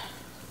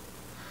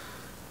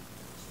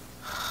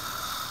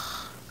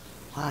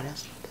 wow,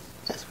 that's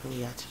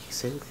really actually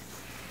soothing.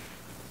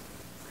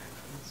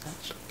 It's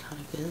actually kind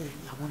of good.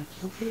 I want to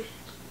feel good.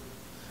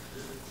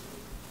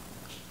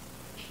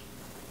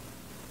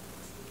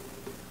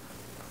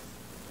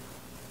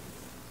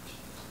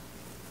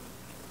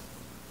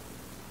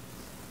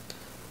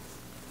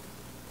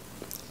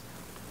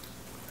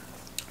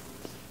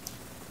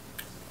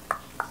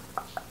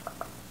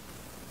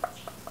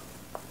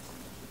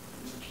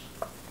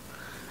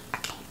 I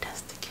can't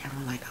dust the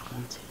camera like I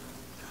want to.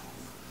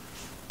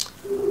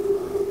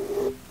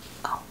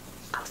 Oh,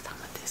 I was talking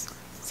about this.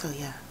 So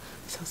yeah.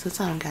 So since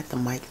I don't got the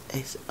mic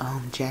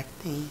jack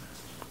thing,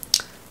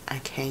 I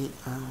can't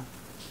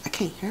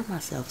hear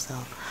myself. So,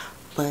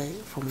 but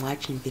from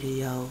watching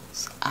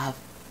videos, I've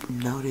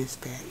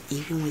noticed that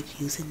even with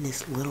using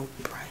this little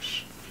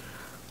brush,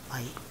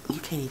 like, you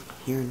can't even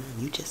hear none.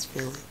 You just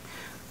feel it.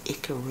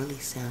 It can really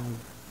sound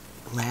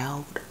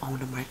loud on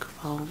the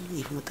microphone,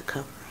 even with the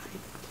cover on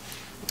it.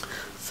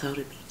 So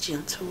to be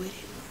gentle with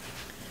it.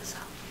 So.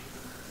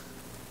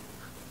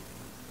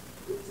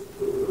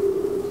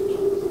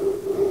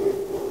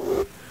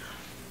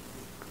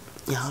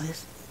 Y'all,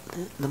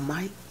 the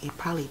mic, it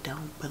probably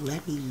don't, but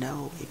let me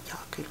know if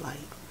y'all could like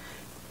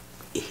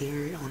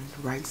hear it on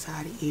the right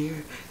side of the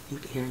ear. You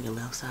can hear it on your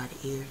left side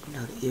of the ear, you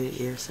know, the ear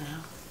to ear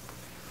sound.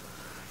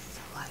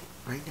 So like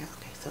right now,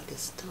 okay, so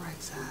this is the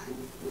right side.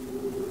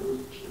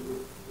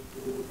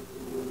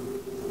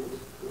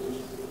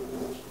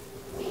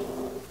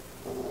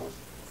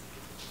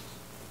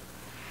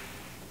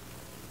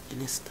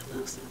 And this is the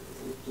left side.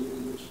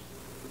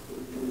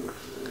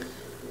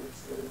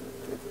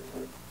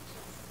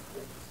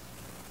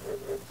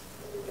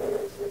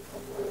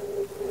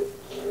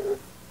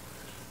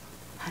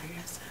 How did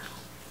that sound?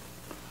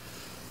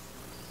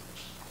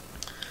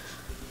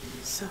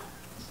 So,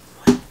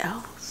 what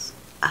else?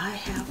 I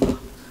have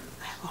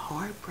a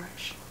hard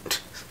brush.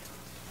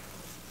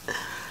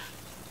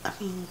 I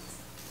mean,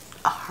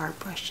 a hard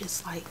brush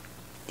is like,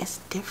 it's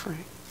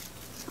different.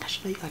 Cause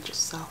you know, you got your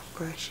soft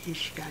brushes,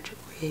 you got your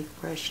red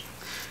brush,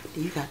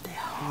 then you got that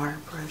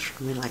hard brush.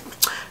 I mean, like,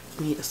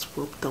 you need to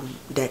swoop them,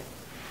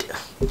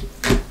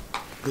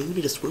 you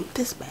need to swoop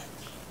this back.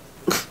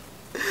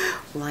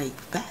 Like,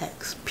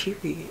 facts,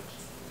 period.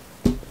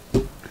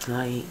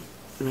 Like,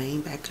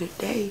 man, back in the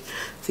day,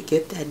 to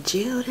get that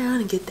gel down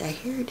and get that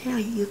hair down,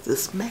 you used to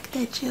smack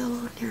that gel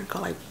on there and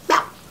go like,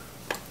 BOW!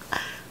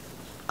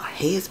 Our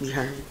heads be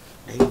hurting.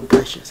 They be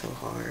brushing so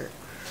hard.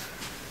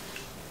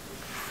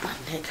 My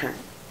neck hurt.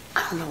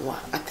 I don't know why.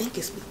 I think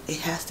it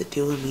has to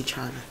do with me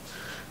trying to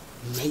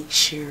make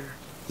sure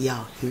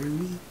y'all hear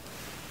me.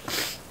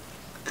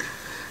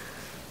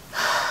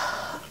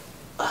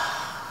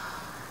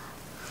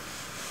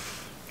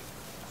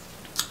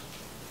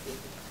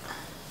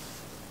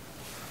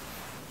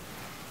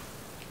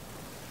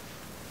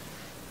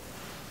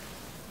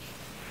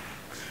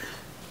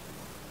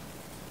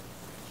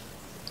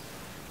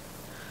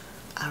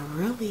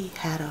 really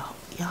had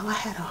I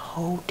had a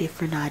whole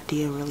different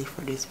idea really for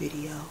this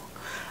video.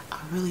 I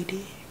really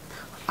did.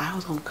 I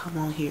was gonna come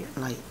on here,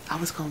 like, I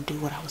was gonna do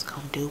what I was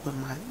gonna do with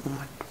my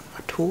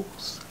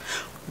tools,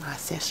 my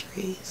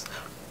accessories,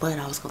 but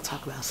I was gonna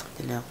talk about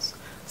something else.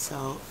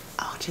 So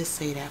I'll just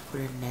say that for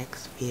the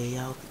next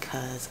video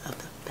because of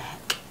the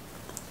fact,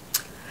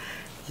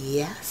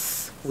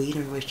 yes, we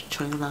done reached the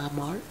trend line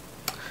mark.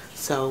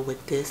 So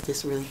with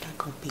this really not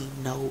gonna be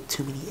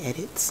too many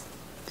edits,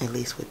 at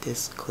least with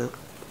this clip.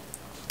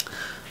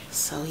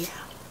 So yeah,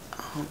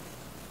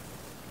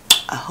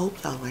 I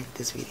hope y'all liked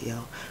this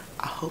video.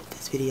 I hope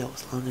this video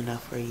was long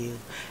enough for you,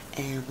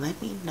 and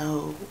let me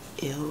know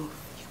if you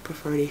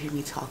prefer to hear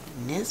me talk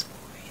in this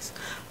voice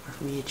or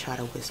for me to try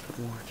to whisper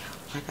more.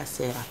 Like I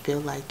said, I feel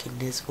like in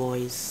this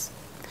voice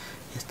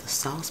it's the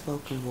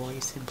soft-spoken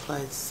voice, and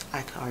plus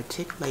I can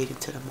articulate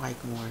into the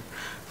mic more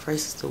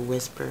versus the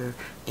whisper,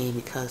 and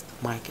because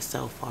the mic is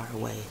so far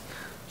away.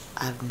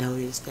 I've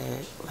noticed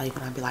that, like,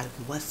 when I be like,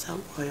 what's up,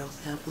 royal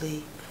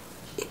family,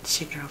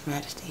 it's your girl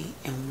Majesty,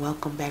 and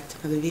welcome back to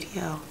another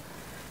video.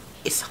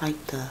 It's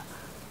like the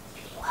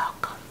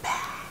welcome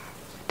back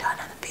to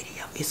another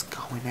video. It's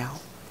going out.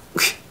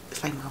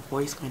 It's like my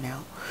voice went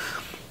out.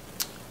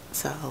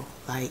 So,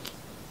 like,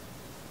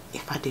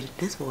 if I did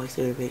this voice,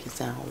 it would really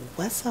sound,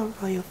 what's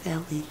up, royal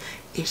family?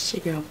 It's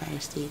your girl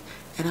Majesty,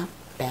 and I'm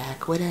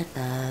back with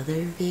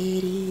another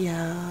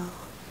video.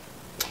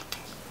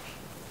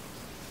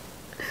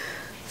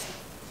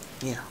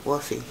 Yeah, we'll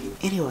see.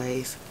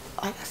 Anyways,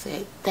 like I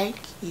said, thank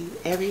you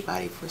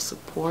everybody for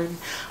supporting.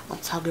 I'm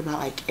talking about,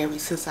 like, ever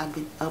since I've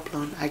been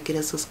uploading, I get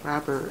a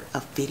subscriber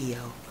a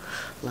video.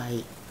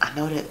 Like, I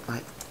know that,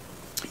 like,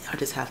 y'all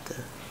just have to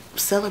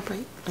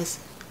celebrate.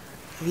 Listen,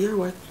 if you're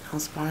working on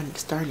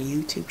starting a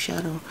YouTube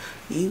channel,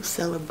 you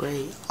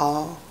celebrate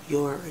all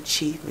your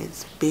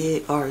achievements,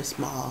 big or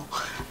small.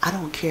 I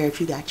don't care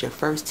if you got your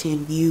first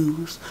 10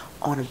 views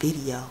on a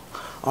video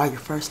or your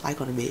first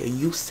like on a video.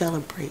 You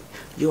celebrate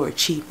your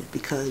achievement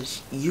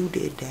because you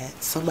did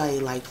that. Somebody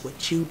liked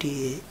what you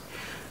did.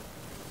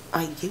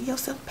 Like, give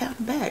yourself a pat on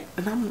the back.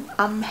 And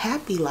I'm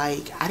happy.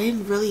 Like, I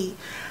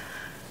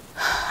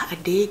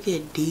did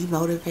get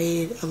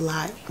demotivated a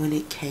lot when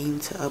it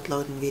came to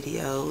uploading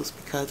videos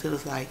because it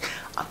was like,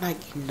 I'm not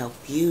getting no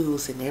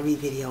views, and every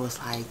video was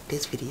like,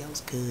 this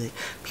video's good,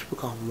 people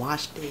gonna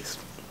watch this,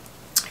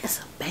 it's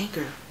a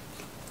banger.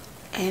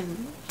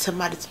 And to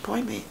my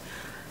disappointment,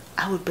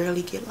 I would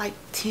barely get like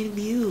 10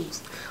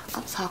 views.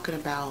 I'm talking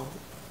about,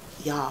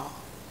 y'all,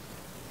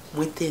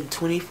 within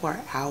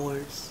 24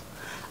 hours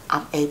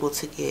I'm able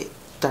to get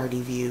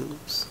 30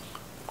 views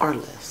or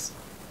less,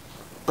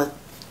 but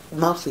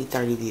mostly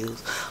 30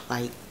 views.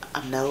 Like,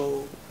 I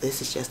know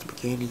this is just the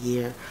beginning of the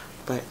year,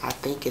 but I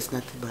think it's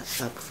nothing but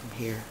up from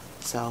here.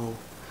 So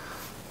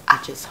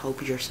I just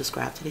hope you're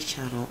subscribed to this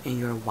channel and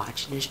you're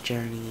watching this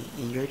journey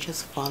and you're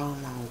just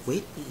following along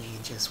with me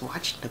and just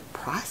watching the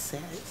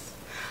process.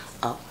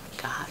 Oh my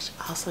gosh,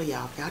 also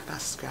y'all, if y'all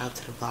not subscribed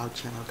to the vlog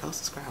channel, go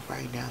subscribe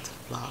right now to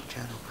the vlog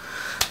channel.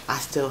 I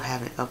still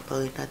haven't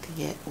uploaded nothing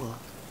yet. Well,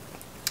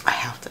 I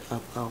have to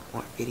upload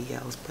more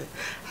videos, but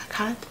I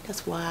kind of think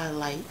that's why,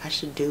 like, I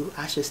should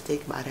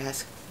stick by the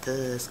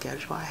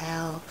schedule I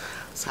have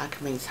so I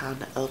can make time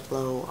to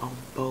upload on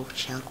both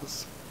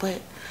channels.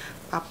 But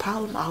my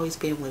problem always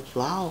been with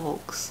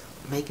vlogs,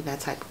 making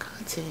that type of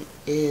content,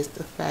 is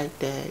the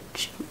fact that,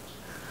 shoot,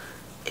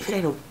 if it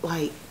ain't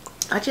like,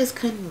 I just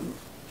couldn't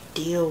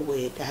deal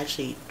with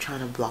actually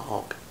trying to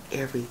vlog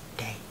every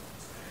day.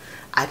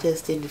 I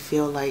just didn't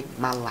feel like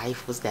my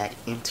life was that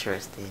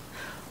interesting.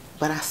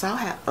 But I saw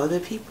how other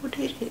people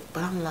did it,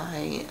 but I'm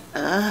like,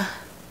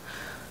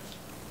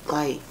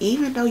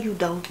 even though you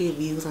don't get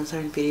views on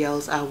certain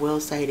videos, I will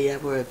say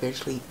that will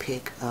eventually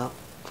pick up.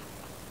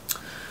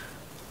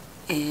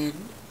 And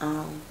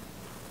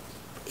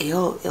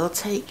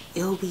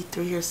it'll be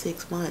 3 or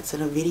 6 months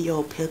and a video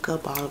will pick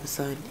up all of a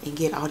sudden and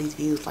get all these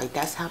views. Like,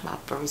 that's how my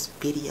first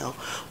video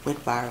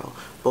went viral.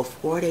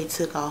 Before they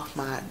took off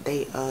my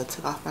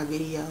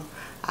video,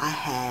 I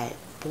had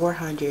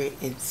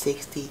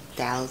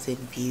 460,000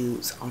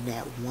 views on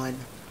that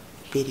one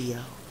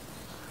video.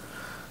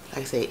 Like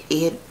I said,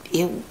 it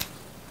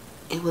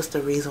was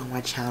the reason my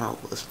channel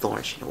was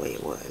flourishing the way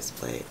it was.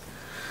 But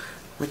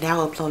when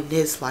now uploading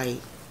this, like,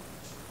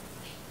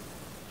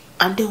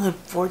 I'm doing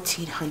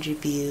 1,400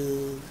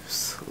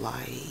 views.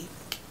 Like,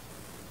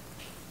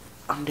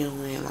 I'm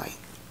doing, like,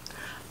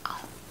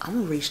 I'm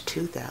gonna reach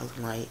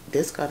 2,000. Like,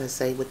 this gonna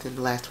say within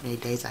the last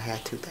 28 days I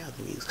had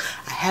 2,000 views.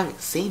 I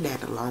haven't seen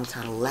that in a long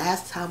time. The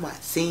last time I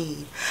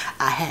seen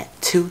I had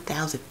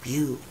 2,000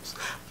 views,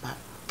 my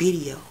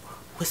video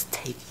was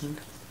taking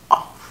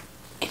off,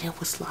 and it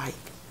was like,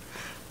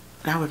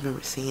 and I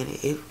remember seeing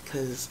it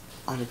because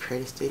on the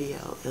creator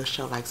studio it'll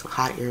show like some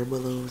hot air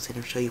balloons and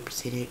it'll show you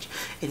percentage,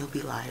 and it'll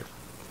be like,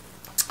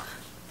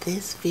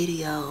 this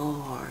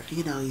video, or,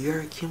 you know,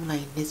 you're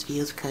accumulating this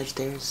views because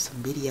there's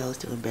some videos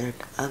doing better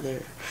than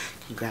other,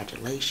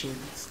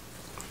 congratulations.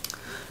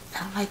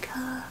 And I'm like,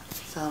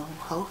 so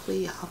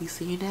hopefully I'll be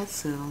seeing that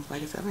soon.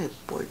 Like I said, I'm at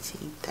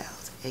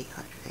 14,000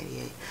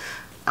 888.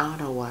 I don't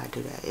know why I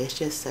do that. It's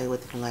just say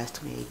within the last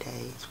 28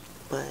 days.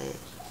 But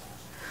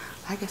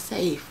like I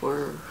say,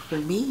 for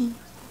me,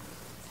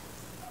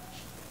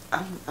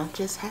 I'm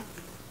just happy.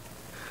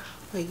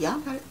 Like, y'all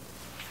got it.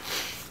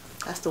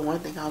 That's the one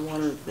thing I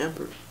want to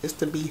remember, is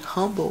to be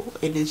humble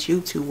in this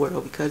YouTube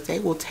world, because they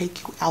will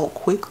take you out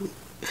quickly.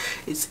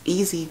 It's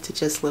easy to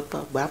just slip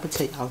up, but I'm gonna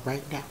tell y'all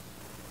right now,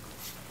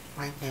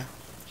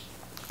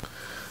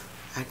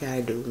 I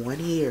gotta do 1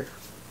 year.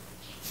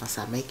 Once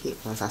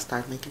I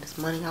start making this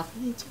money off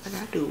of YouTube, I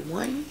gotta do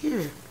 1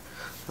 year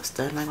of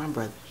studying like my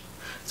brother.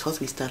 Supposed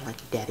to be studying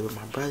like your daddy, with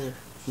my brother,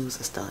 he was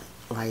a stud.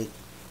 Like,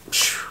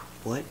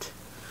 what?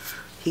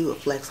 He would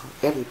flex on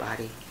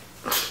everybody.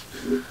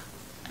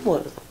 Boy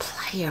was a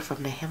player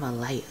from the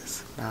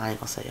Himalayas. Nah, I ain't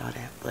gonna say all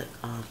that, but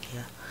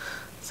yeah.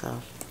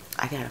 So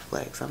I gotta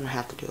flex. I'm gonna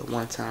have to do it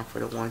one time for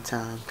the one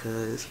time,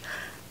 cause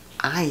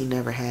I ain't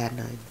never had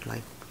nothing.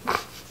 Like,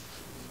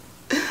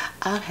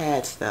 I've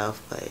had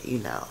stuff, but you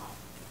know,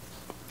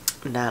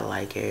 not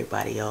like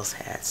everybody else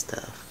had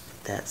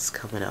stuff that's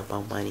coming up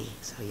on money.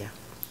 So yeah.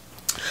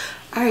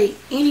 Alright,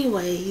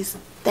 anyways,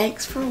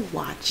 thanks for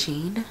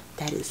watching.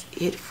 That is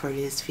it for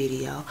this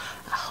video.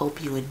 I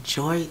hope you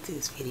enjoyed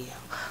this video.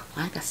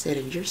 Like I said,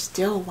 if you're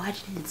still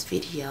watching this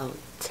video,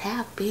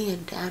 tap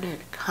in down there in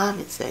the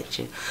comment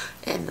section,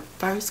 and the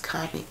first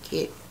comment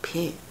get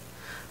pinned.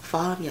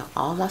 Follow me on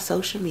all my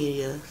social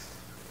medias,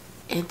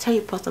 and turn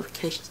your post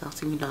notifications on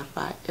so you're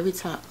notified every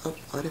time I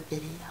upload a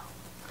video.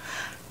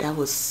 That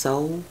was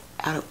so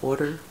out of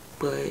order,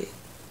 but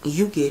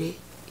you get it.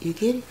 You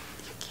get it.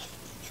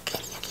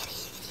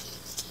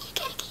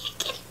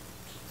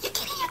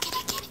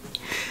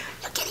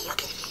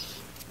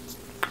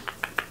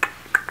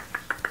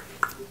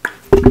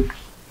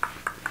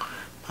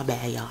 My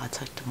bad, y'all. I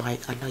touched the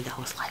mic. I know y'all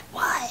was like,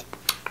 what?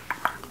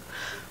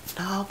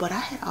 No, but I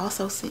had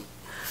also seen,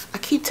 I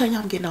keep telling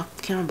y'all I'm getting off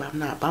the camera, but I'm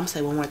not. But I'm gonna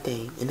say one more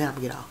thing, and then I'm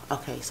gonna get off.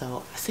 Okay,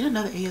 so I seen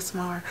another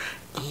ASMR,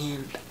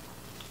 and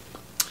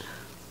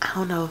I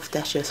don't know if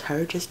that's just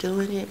her just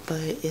doing it, but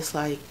it's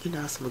like, you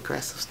know, some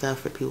aggressive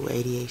stuff for people with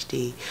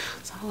ADHD.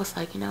 So I was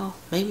like, you know,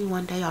 maybe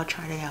one day I'll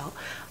try it out.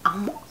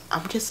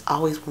 I'm just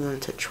always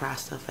willing to try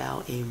stuff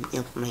out and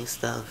implement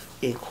stuff,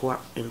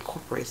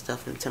 incorporate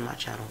stuff into my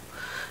channel,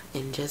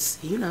 and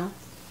just, you know,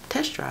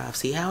 test drive,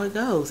 see how it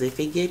goes. If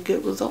it get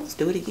good results,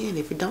 do it again.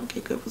 If it don't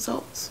get good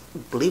results,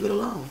 leave it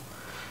alone.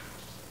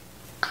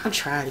 I'll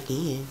try it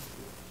again,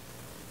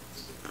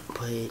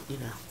 but you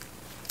know.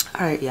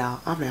 Alright,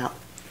 y'all, I'm out.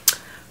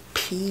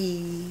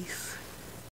 Peace.